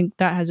things. And I think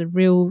that has a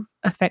real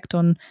effect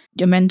on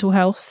your mental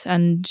health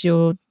and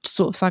your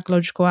sort of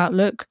psychological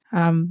outlook.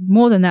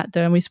 More than that,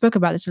 though, and we spoke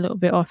about this a little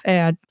bit off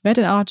air, I read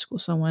an article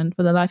somewhere, and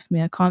for the life of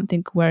me, I can't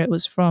think where it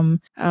was from.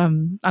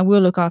 I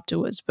will look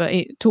afterwards, but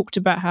it talked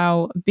about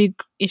how a big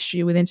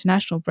issue with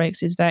international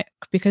breaks is that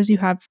because you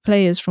have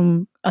players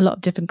from a lot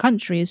of different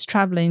countries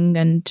traveling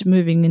and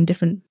moving in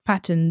different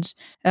patterns,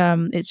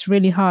 it's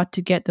really hard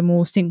to get them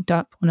all synced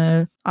up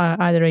on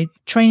either a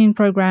training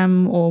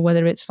program or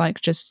whether it's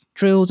like just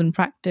drills and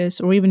practice,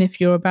 or even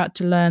if you're about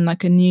to learn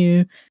like a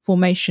new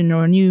formation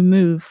or a new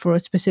move for a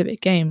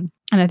specific game.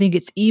 And I think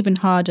it's even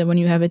harder when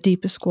you have a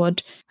deeper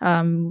squad,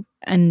 and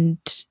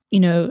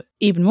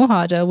even more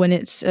harder when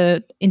it's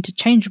an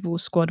interchangeable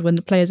squad, when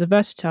the players are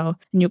versatile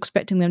and you're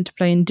expecting them to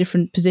play in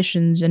different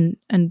positions and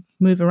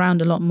move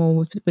around a lot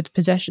more with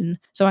possession.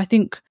 So I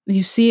think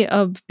you see it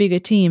of bigger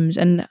teams.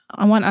 And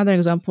one other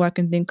example I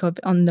can think of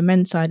on the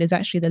men's side is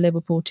actually the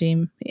Liverpool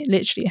team. It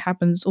literally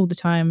happens all the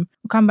time.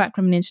 We'll come back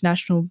from an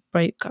international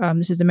break.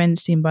 This is the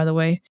men's team, by the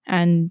way.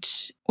 And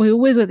we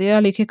always at the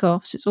early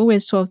kickoffs, it's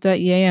always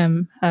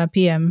 12:30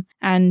 p.m.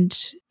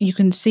 And you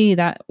can see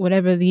that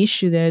whatever the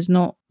issue there is,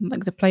 not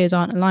like the players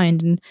aren't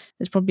aligned. And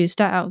there's probably a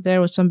stat out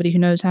there or somebody who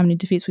knows how many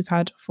defeats we've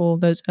had for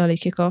those early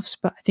kickoffs.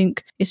 But I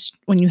think it's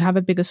when you have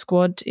a bigger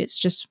squad, it's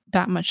just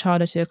that much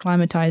harder to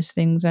acclimatize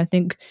things. And I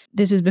think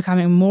this is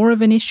becoming more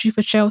of an issue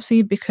for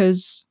Chelsea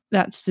because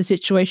that's the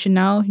situation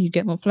now. You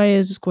get more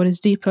players, the squad is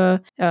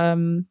deeper.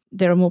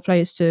 There are more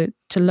players to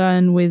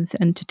learn with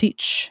and to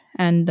teach.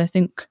 And I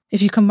think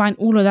if you combine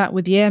all of that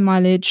with the air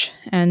mileage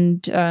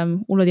and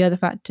all of the other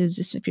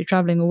factors, if you're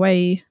traveling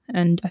away,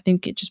 and I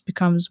think it just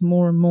becomes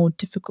more and more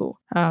difficult.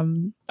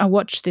 I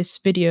watched this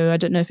video, I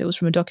don't know if it was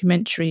from a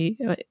documentary,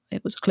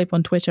 it was a clip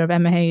on Twitter of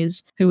Emma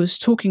Hayes, who was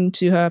talking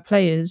to her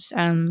players,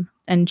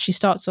 and she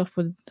starts off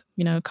with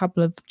a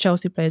couple of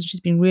Chelsea players.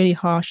 She's been really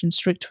harsh and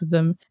strict with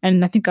them.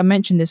 And I think I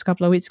mentioned this a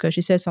couple of weeks ago. She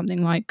says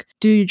something like,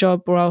 do your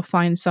job or I'll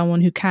find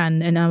someone who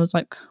can. And I was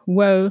like,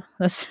 whoa,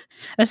 that's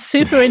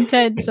super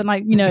intense. And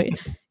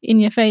in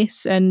your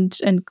face, and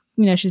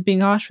she's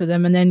being harsh with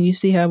them, and then you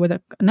see her with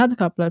another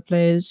couple of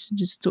players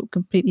just sort of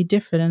completely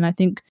different. And I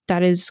think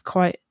that is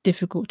quite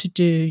difficult to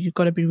do. You've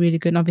got to be really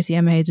good. And obviously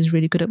Emma Hayes is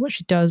really good at what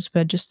she does, but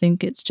I just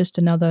think it's just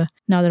another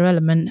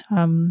element.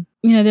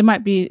 It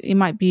might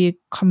be a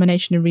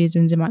combination of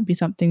reasons, it might be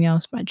something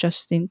else, but I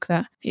just think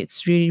that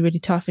it's really, really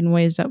tough in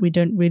ways that we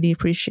don't really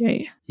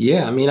appreciate.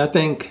 Yeah, I mean, I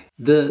think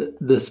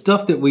the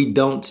stuff that we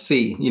don't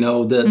see,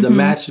 the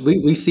match,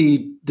 we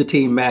see the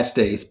team match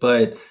days,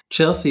 but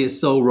Chelsea is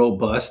so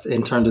robust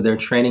in terms of their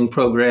training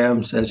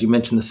programs. As you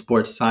mentioned, the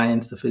sports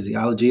science, the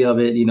physiology of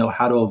it,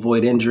 how to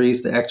avoid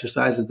injuries, the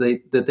exercises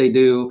that they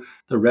do,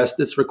 the rest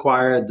that's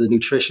required, the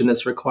nutrition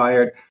that's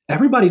required.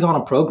 Everybody's on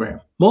a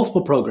program,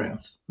 multiple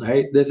programs,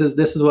 right? This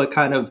is what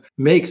kind of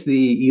makes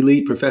the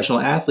elite professional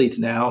athletes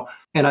now.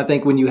 And I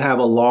think when you have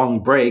a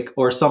long break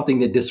or something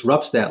that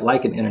disrupts that,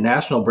 like an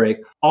international break,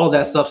 all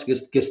that stuff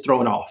gets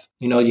thrown off.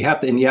 You have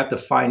to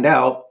find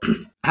out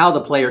how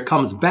the player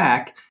comes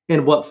back,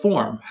 in what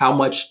form, how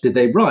much did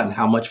they run,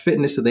 how much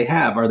fitness do they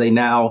have? Are they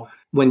now,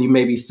 when you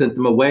maybe sent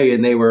them away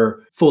and they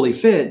were fully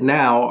fit,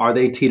 now are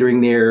they teetering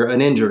near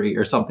an injury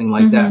or something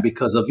like that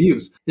because of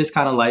use? It's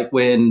kind of like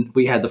when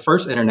we had the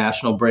first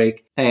international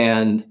break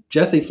and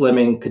Jessie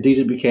Fleming,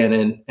 Khadija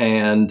Buchanan,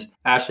 and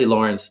Ashley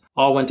Lawrence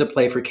all went to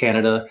play for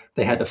Canada.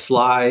 They had to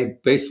fly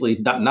basically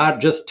not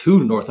just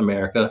to North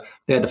America.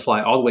 They had to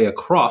fly all the way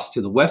across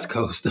to the west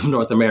coast of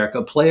North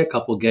America, play a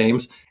couple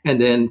games. And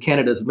then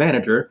Canada's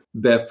manager,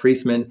 Bev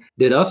Priestman,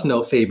 did us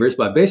no favors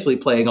by basically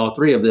playing all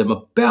three of them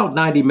about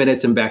 90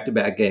 minutes in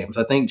back-to-back games.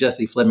 I think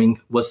Jessie Fleming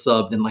was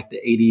subbed in like the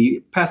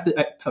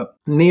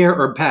near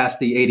or past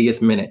the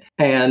 80th minute.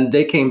 And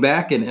they came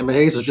back and Emma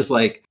Hayes was just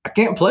like, I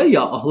can't play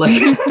y'all. Like,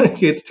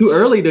 it's too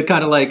early to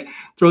kind of like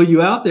throw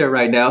you out there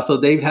right now. So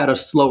they've had a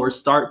slower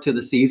start to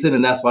the season.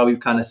 And that's why we've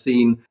kind of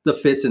seen the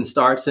fits and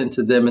starts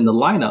into them in the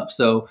lineup.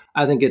 So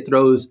I think it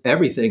throws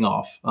everything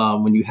off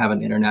when you have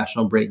an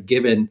international break,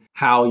 given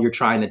how you're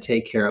trying to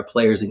take care of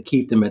players and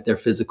keep them at their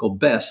physical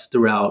best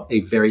throughout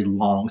a very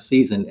long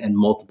season and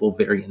multiple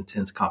very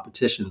intense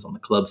competitions on the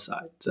club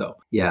side. So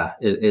yeah,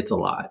 it's a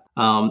lot.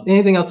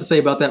 Anything else to say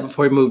about that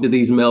before we move to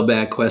these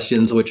mailbag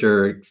questions, which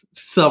are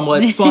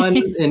somewhat fun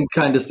and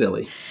kind of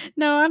silly?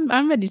 No,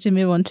 I'm ready to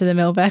move on to the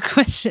mailbag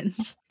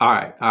questions. All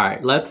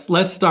right.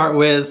 Let's start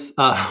with,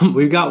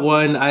 we've got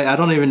one. I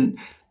don't even,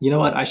 you know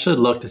what? I should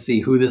look to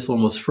see who this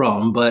one was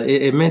from, but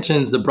it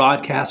mentions the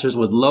broadcasters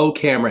with low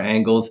camera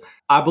angles.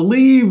 I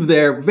believe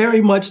they're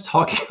very much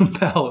talking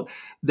about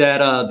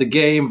that the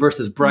game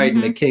versus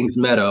Brighton at Kings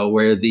Meadow,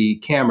 where the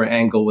camera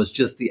angle was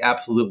just the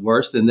absolute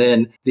worst. And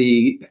then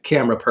the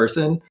camera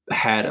person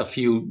had a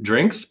few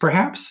drinks,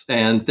 perhaps,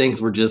 and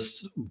things were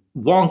just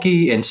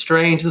wonky and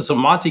strange. This is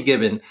Monty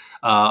Gibbon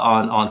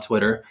on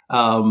Twitter.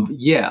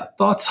 Yeah,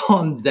 thoughts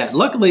on that?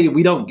 Luckily,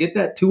 we don't get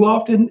that too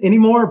often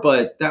anymore,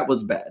 but that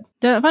was bad.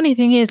 The funny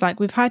thing is, like,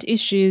 we've had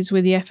issues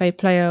with the FA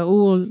player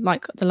all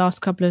like the last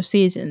couple of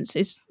seasons.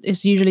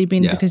 It's usually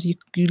been because you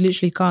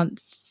literally can't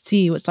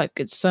see what's like,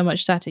 it's so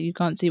much static, you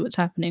can't see what's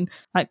happening.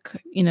 Like,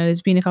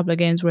 there's been a couple of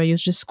games where you're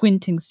just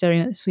squinting,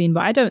 staring at the screen,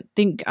 but I don't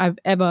think I've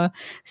ever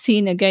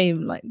seen a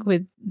game like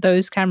with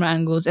those camera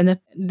angles. And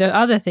the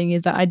other thing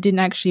is that I didn't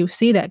actually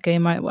see that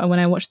game when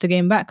I watched the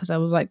game back, because I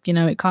was like,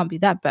 it can't be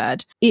that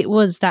bad. It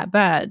was that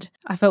bad.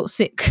 I felt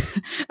sick.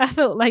 I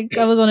felt like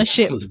I was on a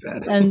ship. It was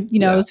bad. And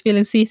I was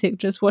feeling seasick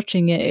just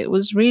watching it. It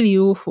was really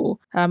awful.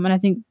 And I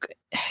think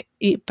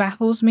it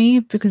baffles me,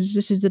 because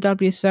this is the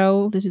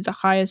WSL. This is the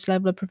highest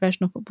level of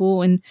professional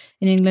football in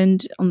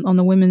England on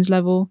the women's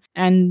level.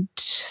 And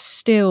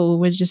still,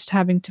 we're just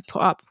having to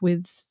put up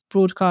with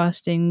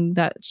broadcasting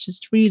that's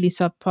just really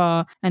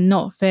subpar and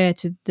not fair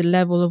to the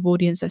level of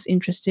audience that's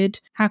interested.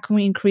 How can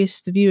we increase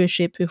the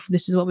viewership if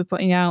this is what we're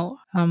putting out?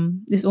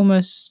 It's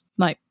almost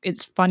like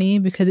it's funny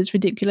because it's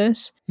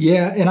ridiculous.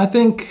 Yeah, and I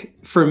think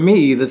for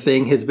me, the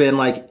thing has been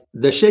like,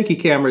 the shaky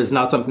camera is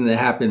not something that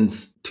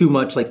happens too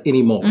much like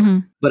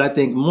anymore. But I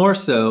think more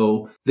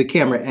so the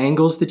camera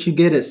angles that you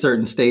get at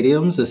certain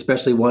stadiums,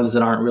 especially ones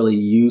that aren't really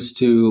used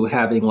to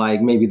having,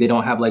 like, maybe they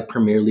don't have like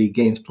Premier League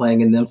games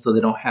playing in them, so they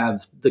don't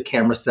have the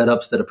camera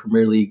setups that a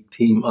Premier League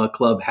team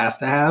club has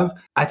to have.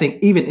 I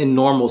think even in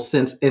normal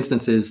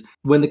instances,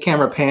 when the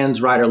camera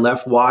pans right or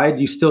left wide,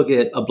 you still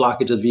get a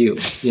blockage of view.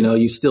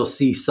 You still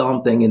see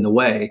something in the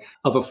way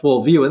of a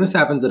full view. And this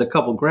happens at a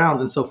couple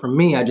grounds. And so for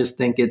me, I just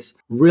think it's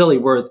really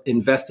worth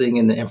investing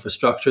in the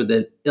infrastructure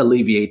that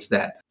alleviates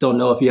that. Don't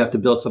know if you have to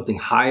build something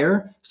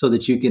higher so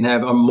that you can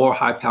have more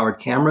high-powered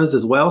cameras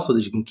as well, so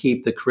that you can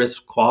keep the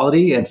crisp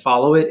quality and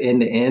follow it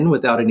end to end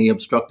without any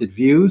obstructed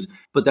views.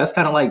 But that's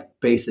kind of like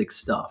basic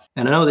stuff.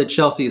 And I know that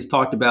Chelsea has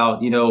talked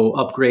about,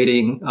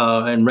 upgrading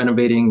and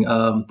renovating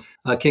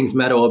Kings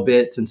Meadow a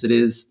bit, since it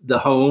is the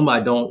home. I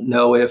don't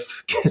know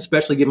if,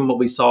 especially given what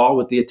we saw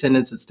with the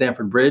attendance at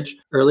Stamford Bridge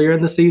earlier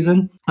in the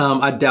season,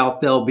 I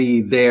doubt they'll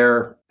be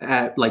there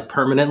at like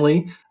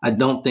permanently. I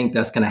don't think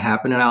that's going to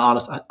happen. And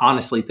I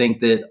honestly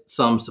think that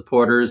some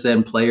supporters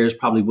and players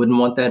probably wouldn't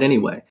want that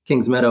anyway.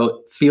 Kings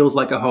Meadow feels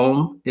like a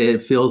home.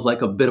 It feels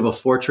like a bit of a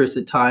fortress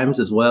at times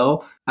as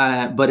well.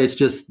 But it's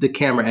just the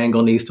camera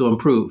angle needs to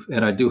improve.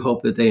 And I do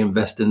hope that they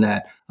invest in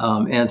that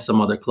and some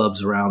other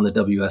clubs around the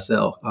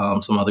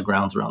WSL, some other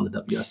grounds around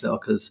the WSL,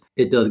 because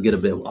it does get a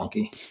bit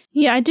wonky.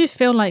 Yeah, I do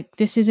feel like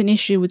this is an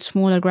issue with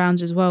smaller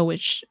grounds as well,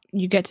 which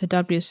you get to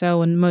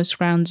WSL and most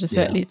grounds are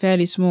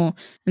fairly small.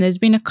 And there's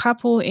been a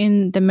couple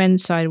in the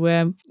men's side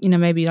where,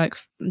 maybe like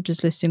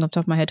just listing off the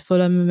top of my head,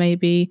 Fulham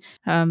maybe,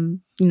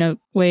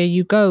 where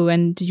you go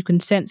and you can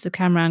sense the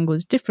camera angle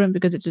is different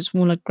because it's a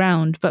smaller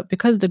ground. But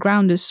because the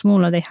ground is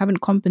smaller, they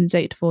haven't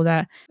compensated for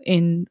that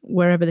in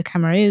wherever the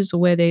camera is or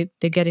where they're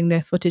getting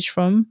their footage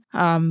from.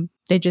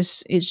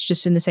 It's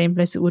just in the same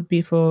place it would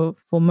be for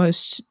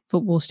most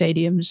football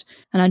stadiums.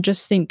 And I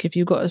just think if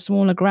you've got a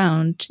smaller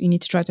ground, you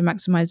need to try to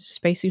maximize the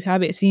space you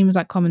have. It seems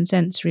like common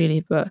sense,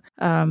 really, but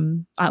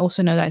I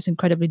also know that it's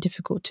incredibly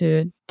difficult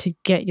to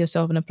get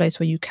yourself in a place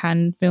where you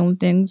can film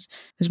things,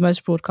 because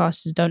most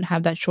broadcasters don't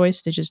have that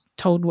choice. They're just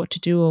told what to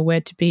do or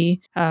where to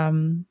be,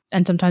 and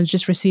sometimes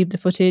just receive the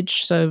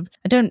footage. So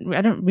I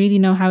don't really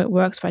know how it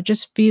works, but I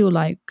just feel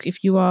like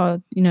if you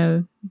are,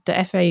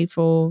 the FA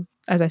for,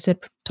 as I said,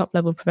 top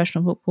level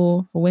professional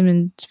football, for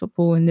women's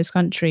football in this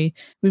country,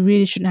 we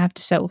really shouldn't have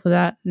to settle for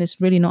that. And it's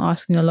really not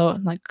asking a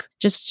lot. Like,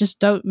 just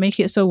don't make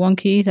it so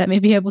wonky. Let me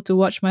be able to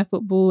watch my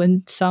football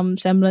in some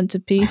semblance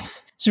of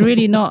peace. It's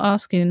really not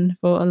asking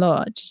for a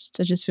lot.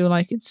 I just feel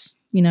like it's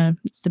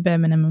the bare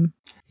minimum.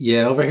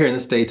 Yeah, over here in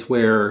the States,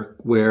 we're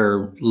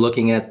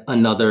looking at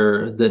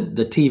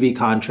the TV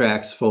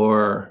contracts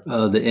for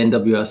the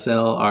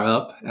NWSL are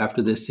up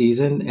after this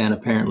season, and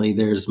apparently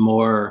there's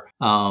more.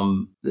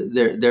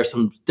 There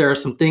are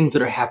some things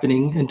that are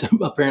happening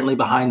apparently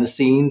behind the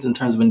scenes in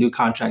terms of a new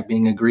contract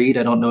being agreed.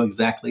 I don't know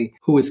exactly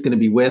who it's going to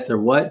be with or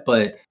what,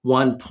 but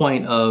one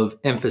point of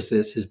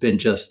emphasis has been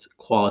just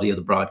quality of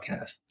the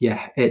broadcast.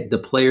 Yeah, the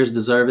players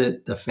deserve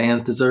it, the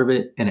fans deserve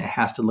it, and it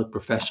has to look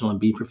professional and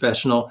be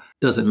professional.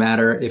 Doesn't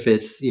matter if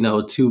it's,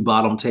 two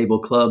bottom table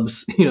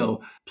clubs,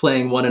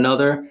 playing one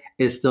another.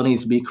 It still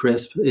needs to be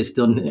crisp. It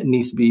still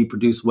needs to be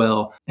produced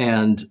well.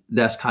 And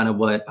that's kind of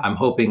what I'm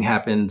hoping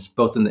happens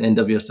both in the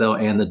NWSL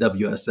and the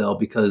WSL,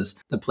 because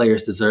the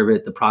players deserve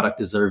it. The product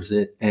deserves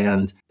it.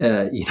 And,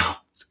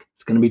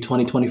 it's going to be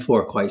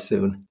 2024 quite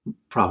soon.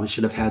 Probably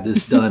should have had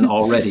this done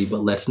already,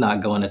 but let's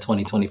not go into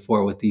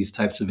 2024 with these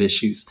types of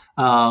issues.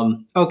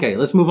 Okay,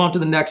 let's move on to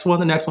the next one.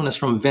 The next one is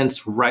from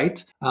Vince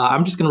Wright.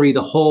 I'm just going to read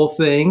the whole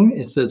thing.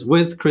 It says,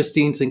 with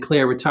Christine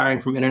Sinclair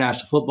retiring from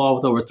international football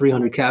with over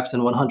 300 caps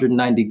and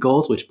 190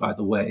 goals, which, by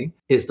the way,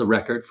 is the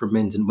record for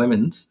men's and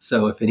women's.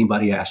 So if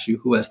anybody asks you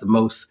who has the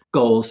most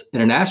goals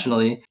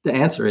internationally, the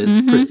answer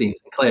is Christine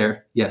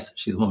Sinclair. Yes,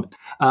 she's a woman.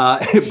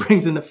 It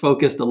brings into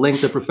focus the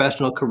length of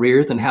professional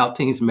careers and how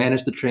teams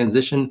manage the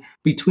transition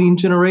between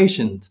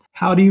generations.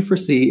 How do you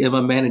foresee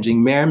Emma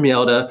managing Maryam and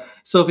Andre,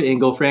 Sophie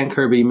Ingle, Fran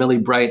Kirby, Millie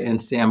Bright,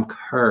 and Sam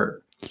Kerr?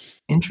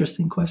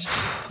 Interesting question.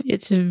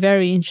 It's a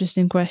very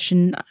interesting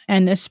question.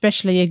 And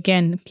especially,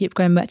 again, keep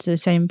going back to the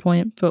same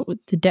point, but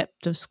with the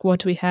depth of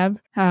squad we have,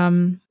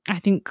 I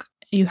think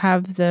you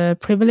have the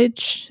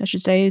privilege, I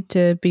should say,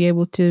 to be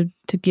able to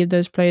give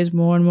those players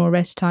more and more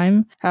rest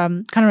time.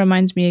 Kind of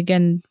reminds me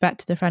again back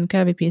to the Fran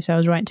Kirby piece I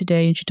was writing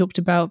today, and she talked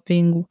about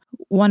being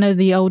one of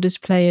the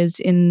oldest players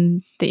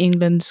in the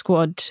England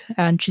squad.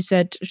 And she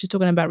said, she's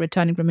talking about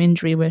returning from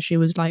injury, where she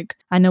was like,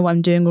 I know what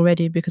I'm doing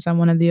already because I'm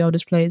one of the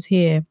oldest players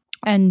here.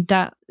 And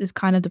that is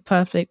kind of the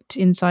perfect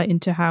insight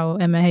into how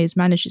Emma Hayes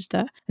manages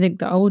that. I think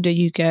the older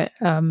you get,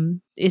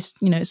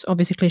 it's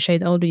obviously cliche,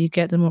 the older you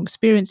get, the more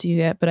experience you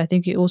get. But I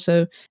think you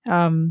also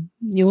kind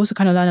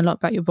of learn a lot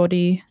about your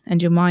body and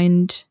your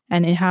mind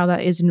and how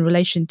that is in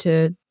relation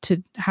to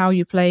how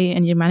you play,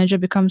 and your manager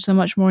becomes so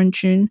much more in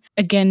tune.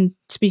 Again,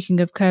 speaking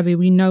of Kirby,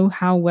 we know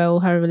how well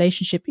her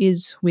relationship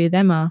is with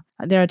Emma.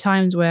 There are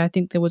times where I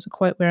think there was a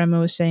quote where Emma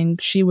was saying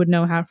she would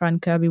know how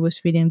Fran Kirby was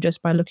feeling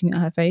just by looking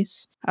at her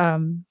face.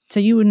 So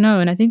you would know,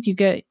 and I think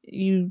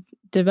you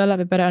develop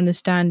a better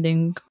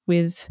understanding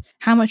with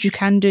how much you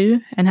can do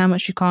and how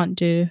much you can't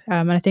do.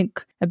 And I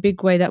think a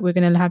big way that we're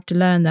going to have to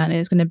learn that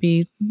is going to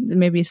be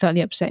maybe slightly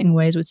upsetting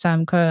ways with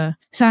Sam Kerr.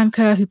 Sam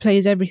Kerr, who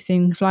plays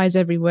everything, flies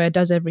everywhere,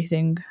 does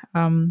everything.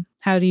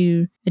 How do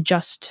you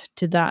adjust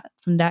to that,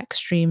 from that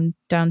extreme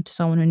down to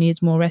someone who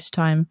needs more rest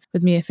time,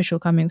 with Mia Official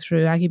coming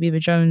through, Aggie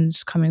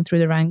Beaver-Jones coming through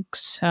the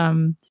ranks,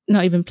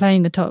 not even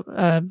playing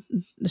the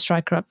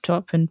striker up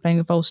top and playing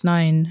a false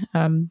nine.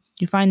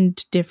 You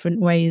find different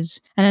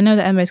ways. And I know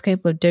that Emma is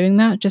capable of doing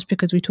that just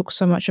because we talk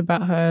so much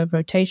about her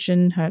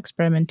rotation, her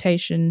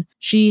experimentation.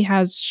 She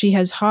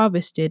has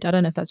harvested, I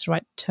don't know if that's the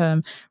right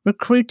term,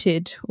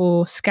 recruited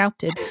or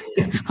scouted,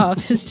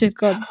 harvested.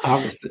 God.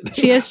 Harvested.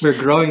 We're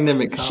growing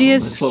them at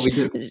college. That's what we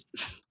do.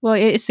 Well,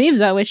 it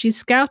seems that way. She's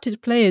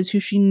scouted players who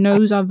she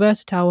knows are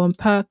versatile on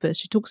purpose.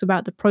 She talks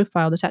about the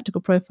profile, the tactical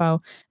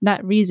profile.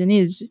 That reason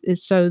is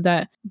so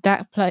that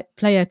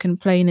player can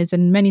play in as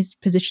many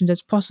positions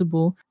as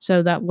possible,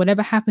 so that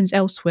whatever happens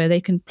elsewhere,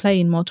 they can play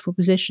in multiple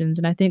positions.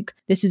 And I think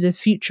this is a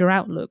future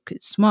outlook.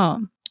 It's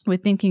smart. We're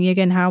thinking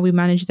again how we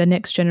manage the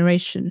next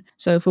generation.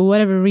 So for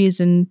whatever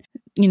reason,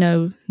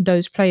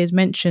 those players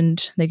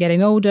mentioned, they're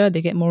getting older,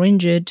 they get more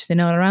injured, they're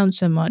not around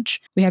so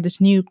much. We have this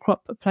new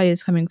crop of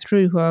players coming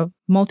through who are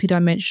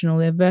multidimensional,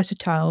 they're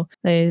versatile,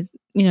 they're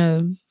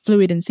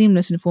fluid and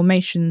seamless in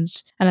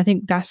formations. And I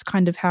think that's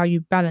kind of how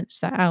you balance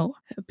that out.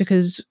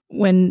 Because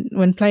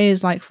when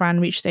players like Fran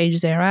reach the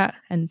age they're at,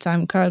 and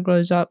Sam Kerr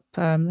grows up,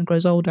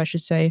 grows older, I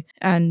should say,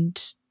 and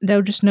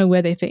they'll just know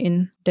where they fit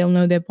in. They'll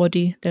know their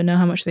body. They'll know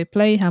how much they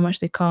play, how much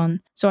they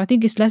can't. So I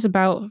think it's less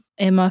about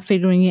Emma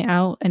figuring it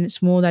out, and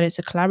it's more that it's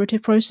a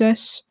collaborative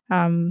process,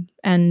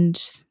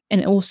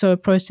 and also a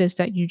process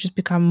that you just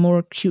become more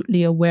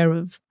acutely aware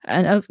of.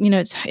 And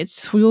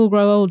it's we all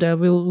grow older.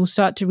 We'll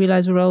start to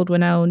realize we're old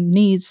when our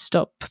knees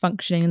stop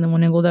functioning in the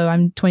morning. Although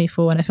I'm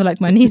 24 and I feel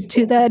like my knees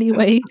do that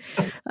anyway.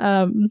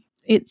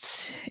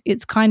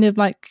 It's kind of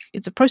like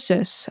it's a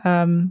process,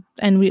 and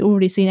we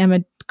already seen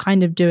Emma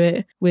kind of do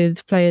it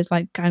with players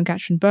like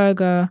Anne-Katrin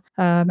Berger,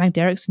 Magda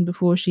Eriksson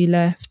before she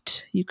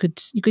left. You could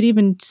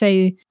even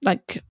say,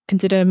 like,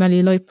 consider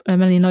Melanie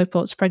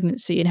Leupolt's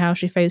pregnancy and how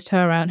she phased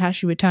her out, how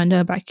she returned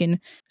her back in.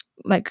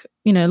 Like,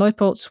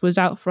 Leupolt's was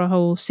out for a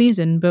whole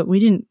season, but we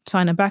didn't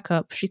sign her back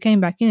up. She came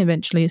back in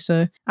eventually.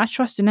 So I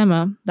trust in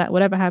Emma that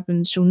whatever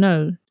happens, she'll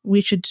know.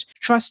 We should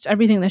trust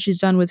everything that she's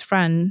done with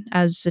Fran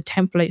as a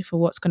template for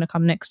what's going to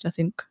come next, I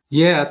think.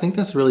 Yeah, I think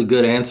that's a really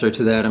good answer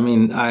to that. I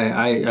mean,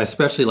 I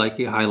especially like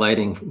you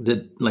highlighting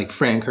that, like,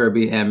 Fran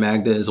Kirby and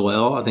Magda as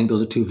well. I think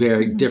those are two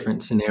very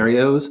different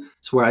scenarios.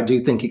 It's where I do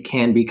think it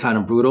can be kind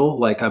of brutal.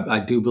 Like, I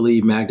do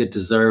believe Magda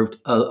deserved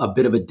a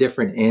bit of a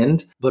different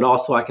end, but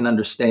also I can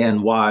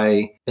understand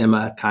why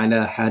Emma kind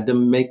of had to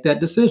make that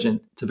decision.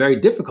 It's a very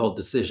difficult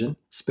decision,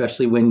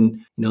 especially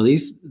when,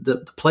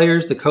 the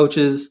players, the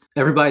coaches,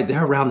 everybody,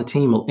 they're around the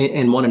team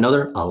and one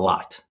another a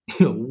lot.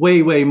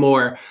 Way, way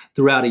more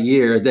throughout a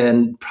year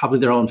than probably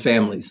their own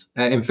families.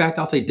 In fact,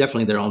 I'll say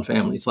definitely their own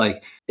families.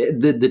 Like,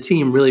 the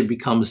team really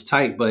becomes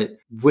tight, but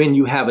when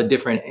you have a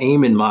different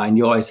aim in mind,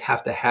 you always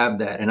have to have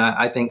that. And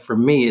I think for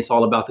me, it's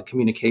all about the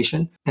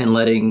communication and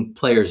letting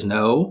players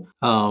know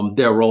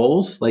their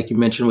roles. Like you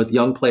mentioned with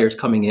young players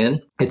coming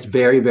in, it's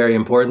very, very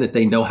important that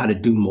they know how to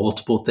do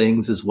multiple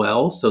things as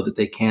well so that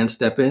they can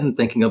step in.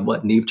 Thinking of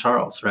what Niamh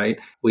Charles, right?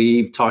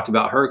 We've talked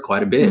about her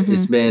quite a bit.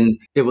 Mm-hmm.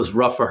 It was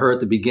rough for her at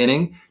the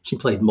beginning. She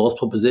played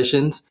multiple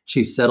positions.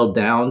 She settled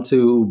down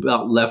to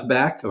about left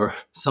back or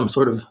some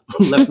sort of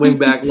left wing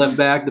back, left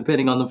back,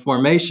 depending on the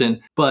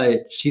formation.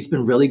 But she's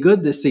been really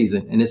good this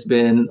season, and it's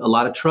been a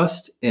lot of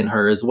trust in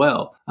her as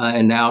well.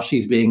 And now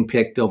she's being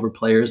picked over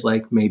players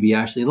like maybe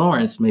Ashley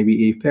Lawrence, maybe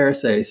Eve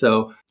Perisset.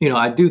 So,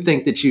 I do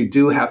think that you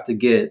do have to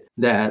get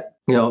that.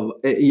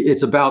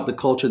 It's about the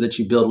culture that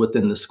you build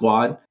within the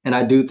squad. And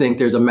I do think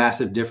there's a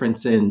massive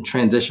difference in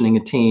transitioning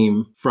a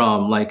team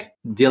from, like,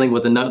 dealing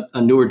with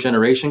a newer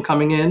generation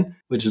coming in,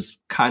 which is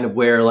kind of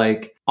where,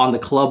 like, on the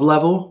club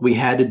level, we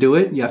had to do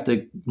it. You have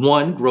to,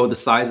 one, grow the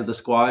size of the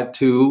squad,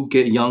 two,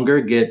 get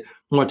younger, get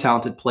more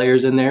talented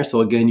players in there.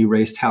 So again, you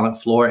raise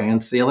talent floor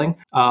and ceiling.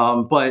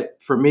 But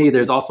for me,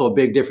 there's also a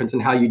big difference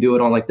in how you do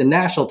it on, like, the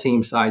national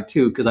team side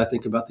too, because I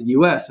think about the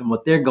US and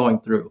what they're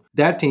going through.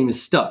 That team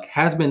is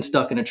has been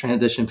stuck in a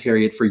transition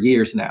period for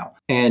years now.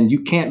 And you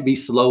can't be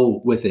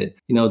slow with it.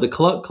 The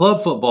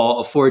club football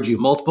affords you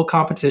multiple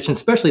competitions,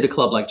 especially the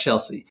club like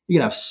Chelsea. You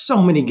can have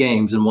so many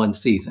games in one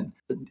season.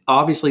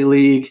 Obviously,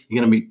 league, you're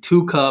going to be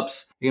 2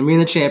 cups, you're going to be in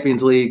the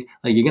Champions League.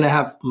 Like, you're going to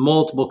have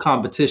multiple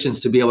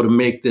competitions to be able to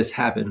make this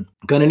happen.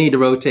 Going to need to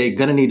rotate,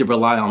 going to need to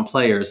rely on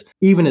players.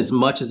 Even as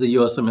much as the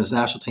U.S. Women's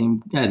National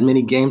Team, as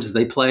many games as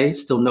they play,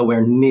 still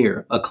nowhere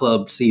near a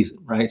club season,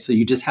 right? So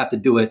you just have to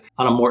do it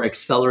on a more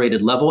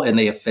accelerated level, and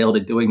they have failed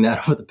at doing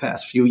that over the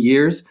past few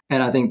years.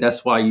 And I think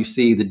that's why you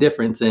see the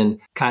difference in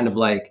kind of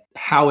like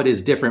how it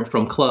is different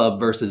from club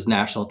versus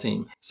national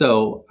team.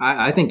 So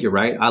I think you're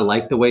right. I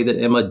like the way that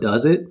Emma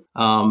does it.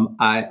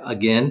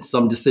 Again,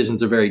 some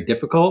decisions are very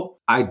difficult.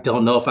 I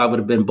don't know if I would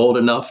have been bold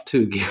enough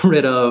to get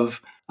rid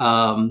of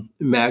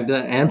Magda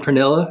and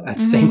Pernilla at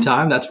the same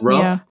time. That's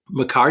rough. Yeah.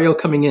 Macario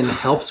coming in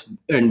helps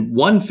in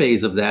one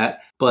phase of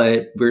that,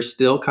 but we're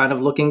still kind of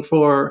looking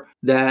for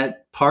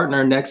that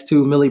partner next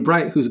to Millie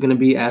Bright, who's going to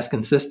be as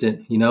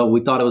consistent.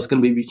 We thought it was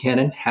going to be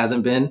Buchanan,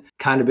 hasn't been.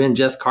 Kind of been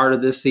Jess Carter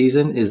this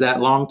season. Is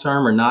that long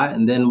term or not?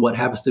 And then what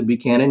happens to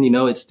Buchanan?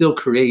 It still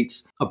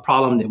creates a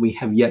problem that we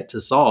have yet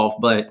to solve,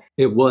 but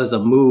it was a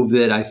move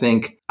that I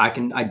think I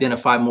can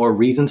identify more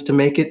reasons to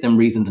make it than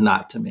reasons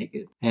not to make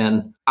it.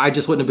 And I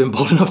just wouldn't have been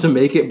bold enough to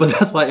make it, but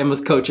that's why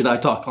Emma's coach and I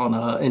talk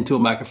on into a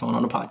microphone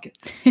on a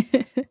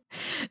podcast.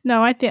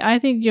 No, I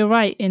think you're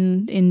right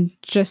in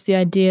just the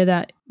idea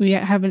that we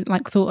haven't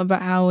thought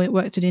about how it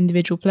worked with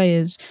individual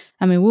players.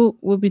 I mean,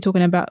 we'll be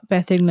talking about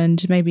Beth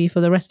England maybe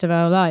for the rest of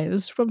our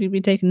lives. Probably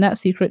be taking that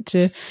secret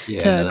to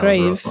her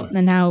grave,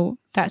 and how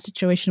that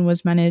situation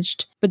was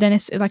managed. But then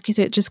it's like you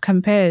said, it just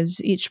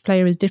compares. Each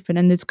player is different,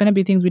 and there's going to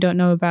be things we don't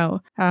know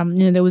about.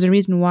 There was a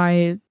reason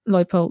why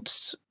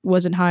Leupolz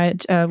wasn't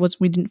hired.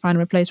 We didn't find a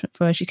replacement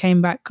for her. She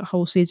came back a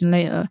whole season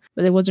later,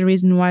 but there was a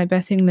reason why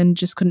Beth England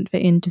just couldn't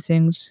fit into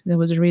things. There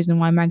was a reason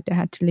why Magda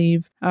had to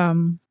leave.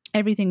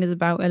 Everything is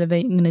about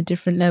elevating in a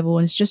different level,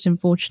 and it's just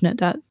unfortunate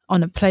that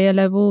on a player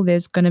level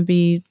there's going to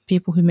be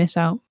people who miss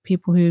out,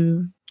 people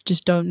who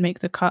just don't make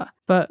the cut.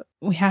 But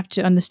we have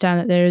to understand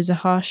that there is a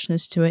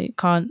harshness to it. It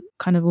can't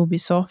kind of all be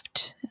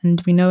soft.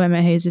 And we know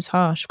Emma Hayes is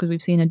harsh because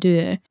we've seen her do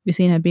it. We've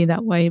seen her be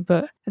that way.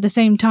 But at the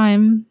same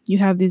time, you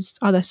have this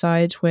other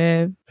side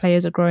where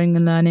players are growing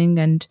and learning,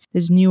 and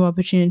there's new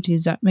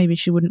opportunities that maybe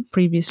she wouldn't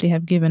previously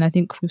have given. I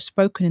think we've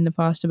spoken in the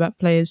past about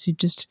players who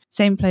just,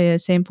 same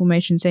players, same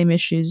formation, same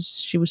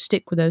issues. She would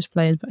stick with those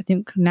players. But I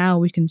think now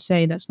we can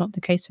say that's not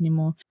the case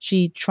anymore.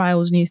 She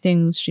trials new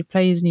things. She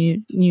plays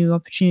new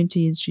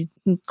opportunities. She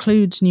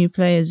includes new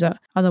players that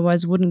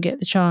otherwise wouldn't get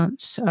the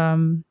chance.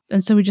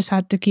 And so we just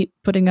had to keep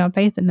putting our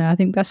faith in her. I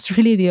think that's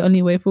really the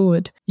only way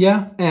forward.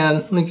 Yeah,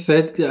 and like you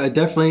said,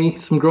 definitely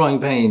some growing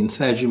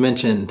pains, as you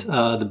mentioned.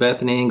 The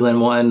Bethany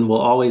England one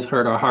will always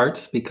hurt our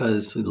hearts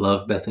because we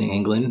love Bethany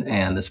England,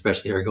 and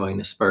especially her going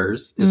to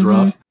Spurs is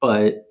rough.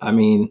 But I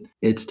mean,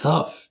 it's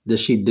tough. Did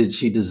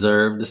she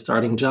deserve the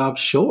starting job?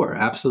 Sure,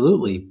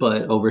 absolutely.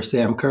 But over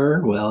Sam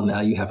Kerr, well, now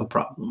you have a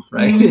problem,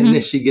 right? And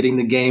is she getting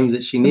the games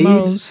that she needs?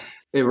 Morals.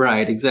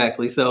 Right,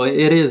 exactly. So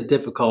it is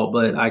difficult,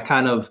 but I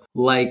kind of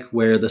like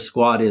where the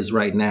squad is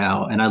right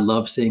now. And I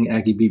love seeing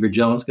Aggie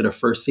Beaver-Jones get her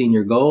first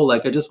senior goal. I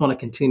just want to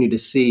continue to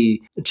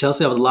see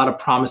Chelsea have a lot of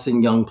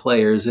promising young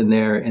players in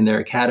their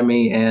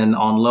academy and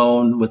on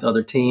loan with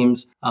other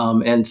teams,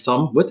 and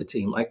some with the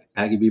team, like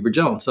Aggie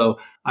Beaver-Jones. So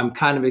I'm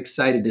kind of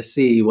excited to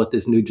see what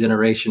this new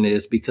generation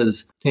is,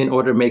 because in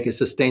order to make it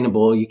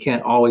sustainable, you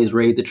can't always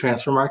raid the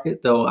transfer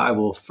market, though I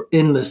will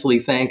endlessly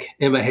thank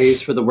Emma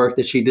Hayes for the work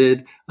that she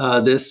did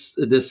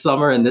this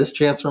summer in this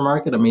transfer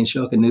market. I mean,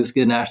 Shoka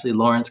Nuskin, Ashley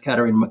Lawrence,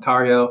 Katarina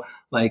Macario,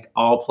 like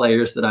all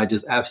players that I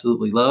just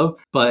absolutely love.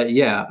 But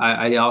yeah,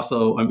 I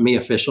also, me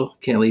official,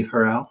 can't leave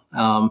her out.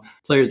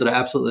 Players that I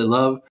absolutely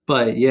love.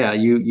 But yeah,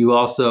 you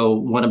also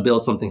want to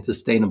build something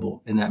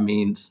sustainable. And that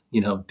means,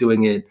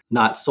 doing it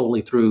not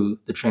solely through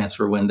the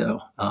transfer window.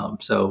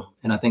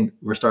 And I think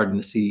we're starting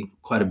to see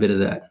quite a bit of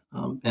that.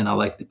 And I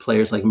like the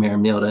players like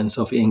Maryam and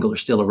Sophie Engel are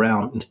still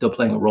around and still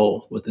playing a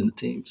role within the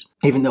teams.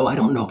 Even though I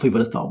don't know if we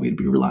would have thought we'd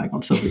be relying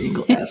on Sophie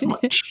Engel as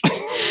much.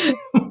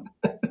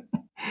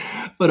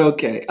 But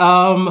okay.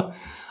 All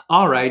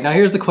right. Now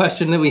here's the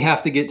question that we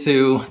have to get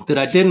to that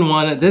I didn't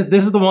want to.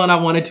 This is the one I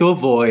wanted to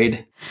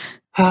avoid.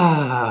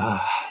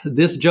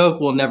 This joke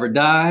will never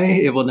die.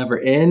 It will never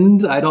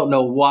end. I don't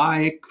know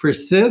why it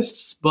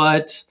persists,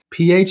 but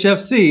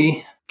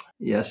PHFC,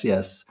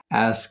 yes.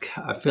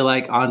 I feel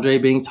like Andre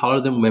being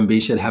taller than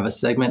Wemby should have a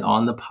segment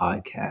on the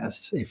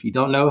podcast. If you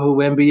don't know who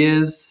Wemby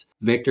is,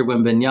 Victor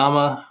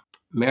Wembanyama.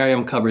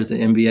 Maryam covers the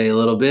NBA a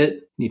little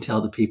bit. You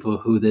tell the people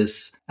who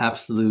this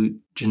absolute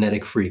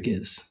genetic freak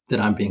is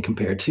that I'm being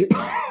compared to.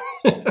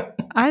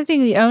 I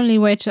think the only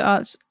way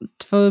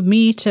for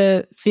me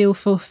to feel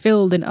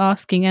fulfilled in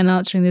asking and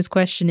answering this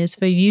question is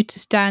for you to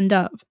stand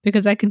up,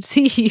 because I can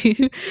see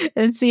you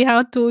and see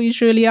how tall you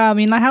truly are. I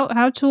mean, like,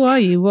 how tall are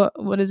you?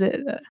 What is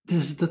it?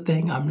 This is the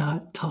thing. I'm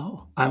not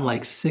tall. I'm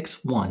like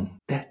 6'1".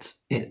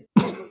 That's it.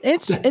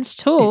 It's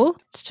tall.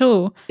 It's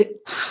tall.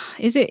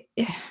 Is it?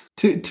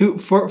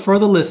 For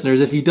the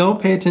listeners, if you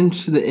don't pay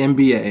attention to the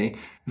NBA,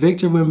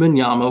 Victor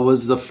Wembanyama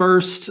was the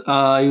first.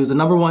 He was the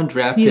number one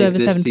draft pick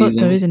this season. He's over 7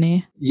 foot, though, isn't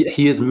he? Yeah,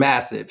 he is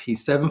massive.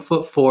 He's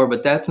 7'4",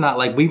 but that's not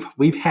like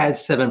we've had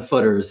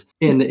 7-footers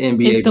in the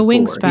NBA. It's the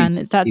before.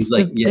 Wingspan. That's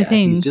the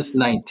thing. He's just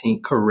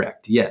 19.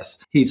 Correct. Yes.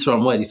 He's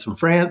from what? He's from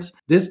France.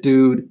 This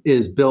dude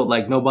is built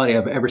like nobody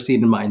I've ever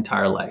seen in my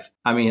entire life.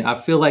 I mean, I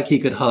feel like he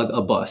could hug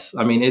a bus.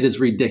 I mean, it is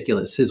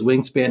ridiculous. His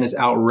wingspan is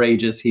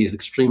outrageous. He is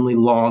extremely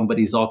long, but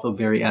he's also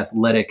very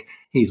athletic.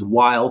 He's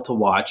wild to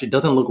watch. It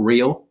doesn't look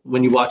real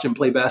when you watch him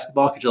play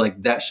basketball, because you're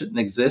like, that shouldn't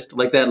exist.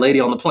 Like that lady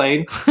on the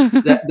plane,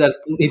 that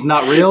he's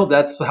not real.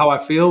 That's how I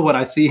feel when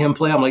I see him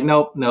play. I'm like,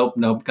 nope.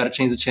 Got to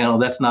change the channel.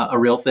 That's not a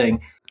real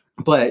thing.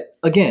 But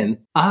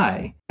again,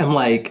 I am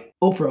like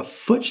over a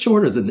foot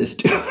shorter than this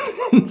dude.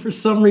 For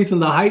some reason,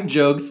 the height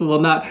jokes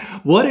will not.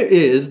 What it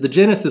is, the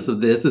genesis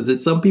of this is that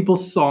some people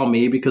saw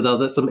me because I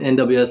was at some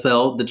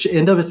NWSL, the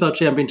NWSL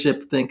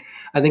championship thing,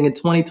 I think in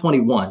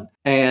 2021.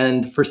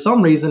 And for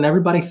some reason,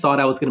 everybody thought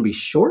I was going to be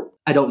short.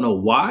 I don't know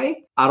why.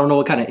 I don't know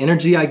what kind of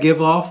energy I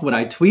give off when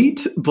I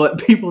tweet, but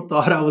people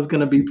thought I was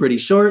going to be pretty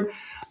short.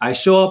 I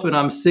show up and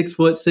I'm 6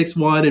 foot,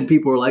 6'1", and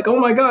people were like, oh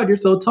my God, you're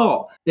so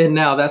tall. And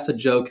now that's a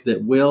joke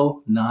that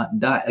will not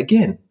die.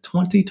 Again,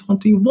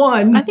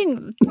 2021. I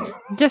think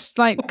just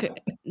like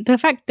the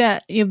fact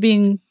that you're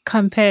being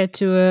compared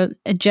to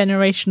a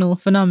generational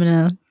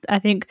phenomenon, I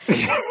think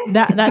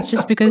that's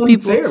just because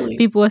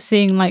people are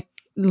seeing like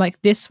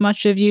like this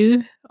much of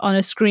you on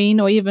a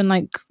screen, or even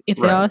like if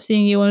they are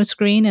seeing you on a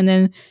screen, and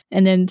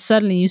then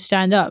suddenly you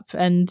stand up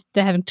and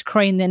they're having to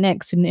crane their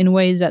necks in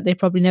ways that they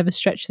probably never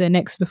stretched their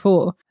necks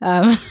before.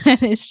 And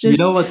it's just,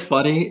 you know what's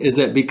funny is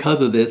that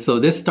because of this, so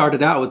this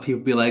started out with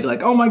people be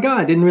like, oh my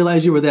God, I didn't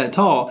realize you were that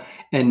tall.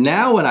 And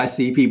now when I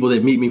see people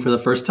that meet me for the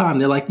first time,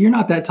 they're like, you're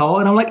not that tall.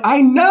 And I'm like,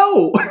 I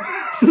know.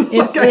 It's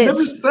like I never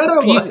said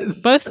I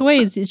was. Both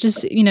ways. It's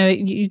just,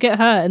 you get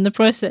hurt in the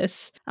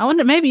process. I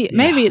wonder, maybe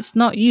it's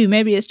not you.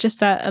 Maybe it's just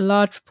that a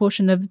large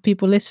proportion of the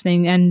people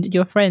listening and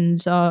your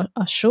friends are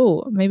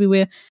short. Maybe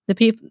we're the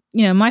people,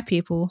 my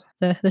people,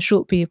 the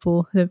short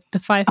people, the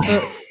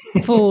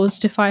 5'4"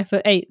 to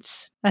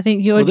 5'8". I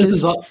think you're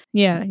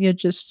you're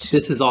just.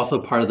 This is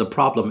also part of the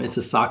problem. It's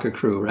a soccer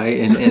crew, right?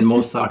 And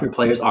most soccer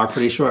players are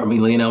pretty short. I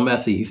mean, Lionel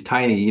Messi, he's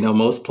tiny.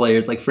 Most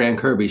players like Fran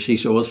Kirby,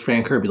 was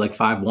Fran Kirby like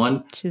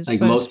 5'1". Like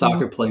so most small.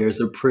 Soccer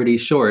players are pretty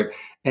short.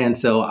 And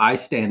so I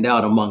stand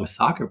out among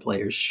soccer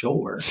players,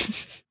 sure.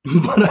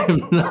 But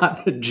I'm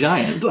not a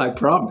giant, I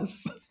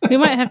promise. We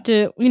might have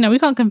to, we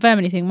can't confirm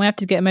anything. We might have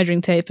to get a measuring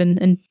tape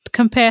and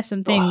compare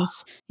some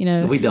things.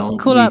 We don't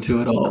call up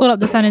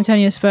the San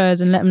Antonio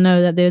Spurs and let them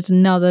know that there's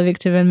another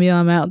Victor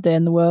Wembanyama out there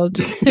in the world.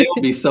 They'll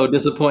be so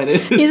disappointed.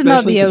 He's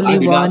not the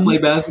only one. I do not play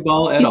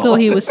basketball at all. He thought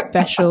he was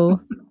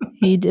special.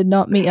 He did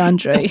not meet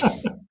Andre.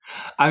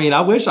 I mean,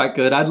 I wish I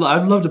could. I'd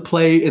love to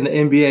play in the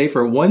NBA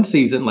for one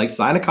season, like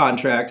sign a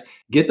contract,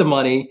 get the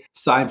money,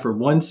 sign for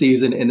one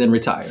season, and then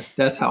retire.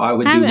 That's how I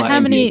would do my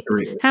NBA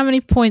career. How many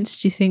points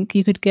do you think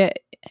you could get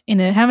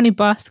how many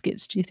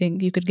baskets do you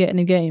think you could get in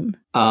a game?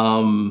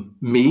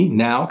 Me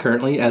now,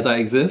 currently, as I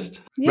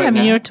exist. Yeah, I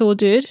mean, you're a tall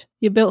dude.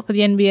 You're built for the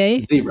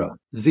NBA. Zero.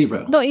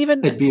 Not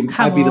even. I'd be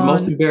the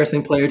most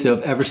embarrassing player to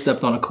have ever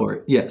stepped on a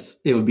court. Yes,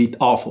 it would be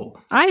awful.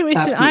 I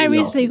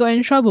recently got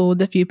in trouble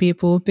with a few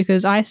people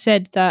because I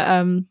said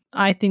that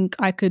I think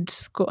I could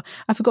score.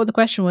 I forgot what the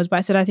question was, but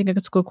I said I think I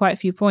could score quite a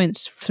few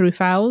points through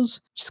fouls,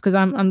 just because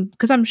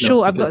I'm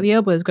sure I've got the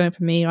elbows going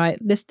for me. Right,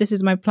 this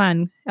is my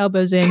plan: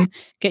 elbows in,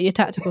 get your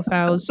tactical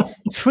fouls,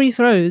 free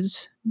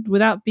throws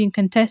without being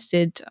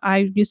contested.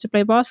 I used to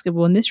play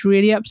basketball, and this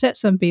really upset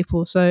some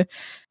people. So,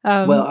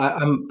 well,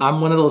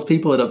 I'm one of those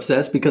people it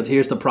upsets because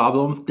here's the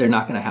problem: they're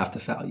not going to have to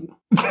foul you.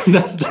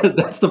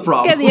 that's the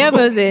problem. Get the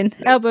elbows in,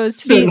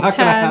 elbows, feet, they're not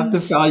going to have to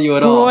foul you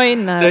at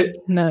groin, all.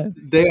 No.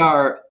 They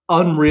are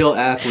unreal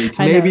athletes.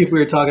 Maybe if we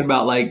were talking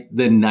about like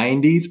the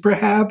 90s,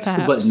 perhaps.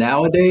 But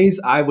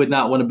nowadays, I would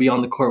not want to be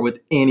on the court with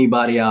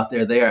anybody out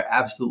there. They are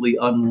absolutely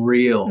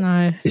unreal.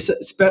 No.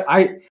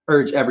 I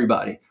urge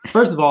everybody.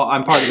 First of all,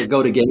 I'm part of the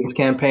Go to Games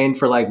campaign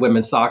for like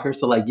women's soccer.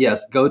 So like,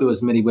 yes, go to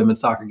as many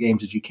women's soccer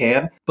games as you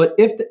can. But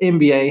if the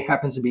NBA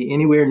happens to be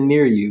anywhere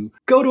near you,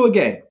 go to a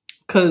game.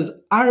 Because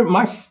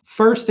my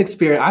first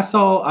experience,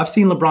 I've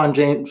seen LeBron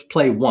James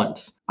play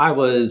once. I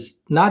was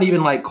not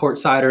even like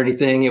courtside or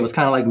anything. It was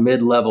kind of like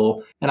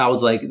mid-level. And I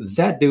was like,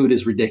 that dude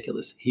is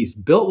ridiculous. He's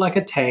built like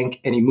a tank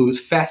and he moves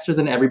faster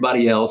than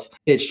everybody else.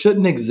 It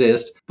shouldn't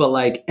exist. But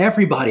like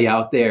everybody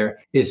out there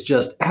is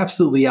just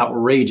absolutely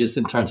outrageous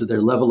in terms of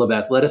their level of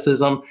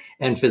athleticism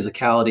and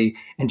physicality.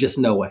 And just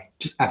no way.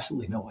 Just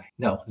absolutely no way.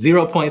 No.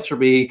 0 points for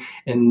me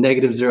and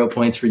 -0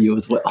 points for you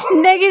as well.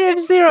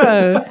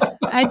 -0.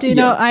 I do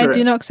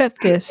not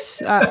accept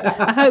this.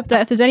 I hope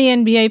that if there's any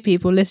NBA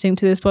people listening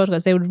to this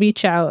podcast, they would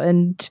reach out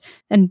and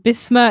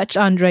besmirch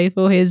Andre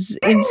for his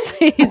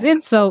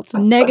insults,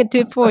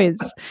 negative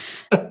points.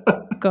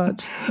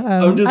 God,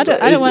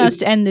 I don't want us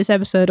to end this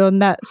episode on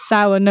that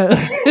sour note.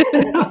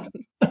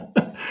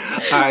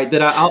 All right,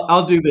 then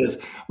I'll do this.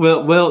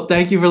 Well,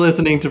 thank you for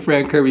listening to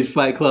Fran Kirby's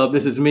Fight Club.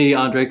 This is me,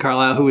 Andre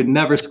Carlisle, who would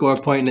never score a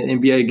point in an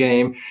NBA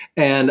game,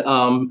 and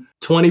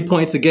 20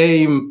 points a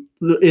game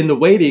in the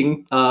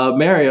waiting,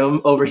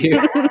 Maryam over here,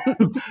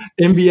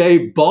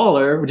 NBA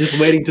baller, just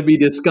waiting to be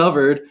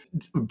discovered,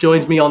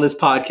 joins me on this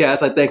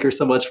podcast. I thank her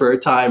so much for her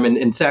time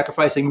and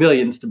sacrificing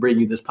millions to bring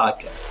you this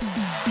podcast.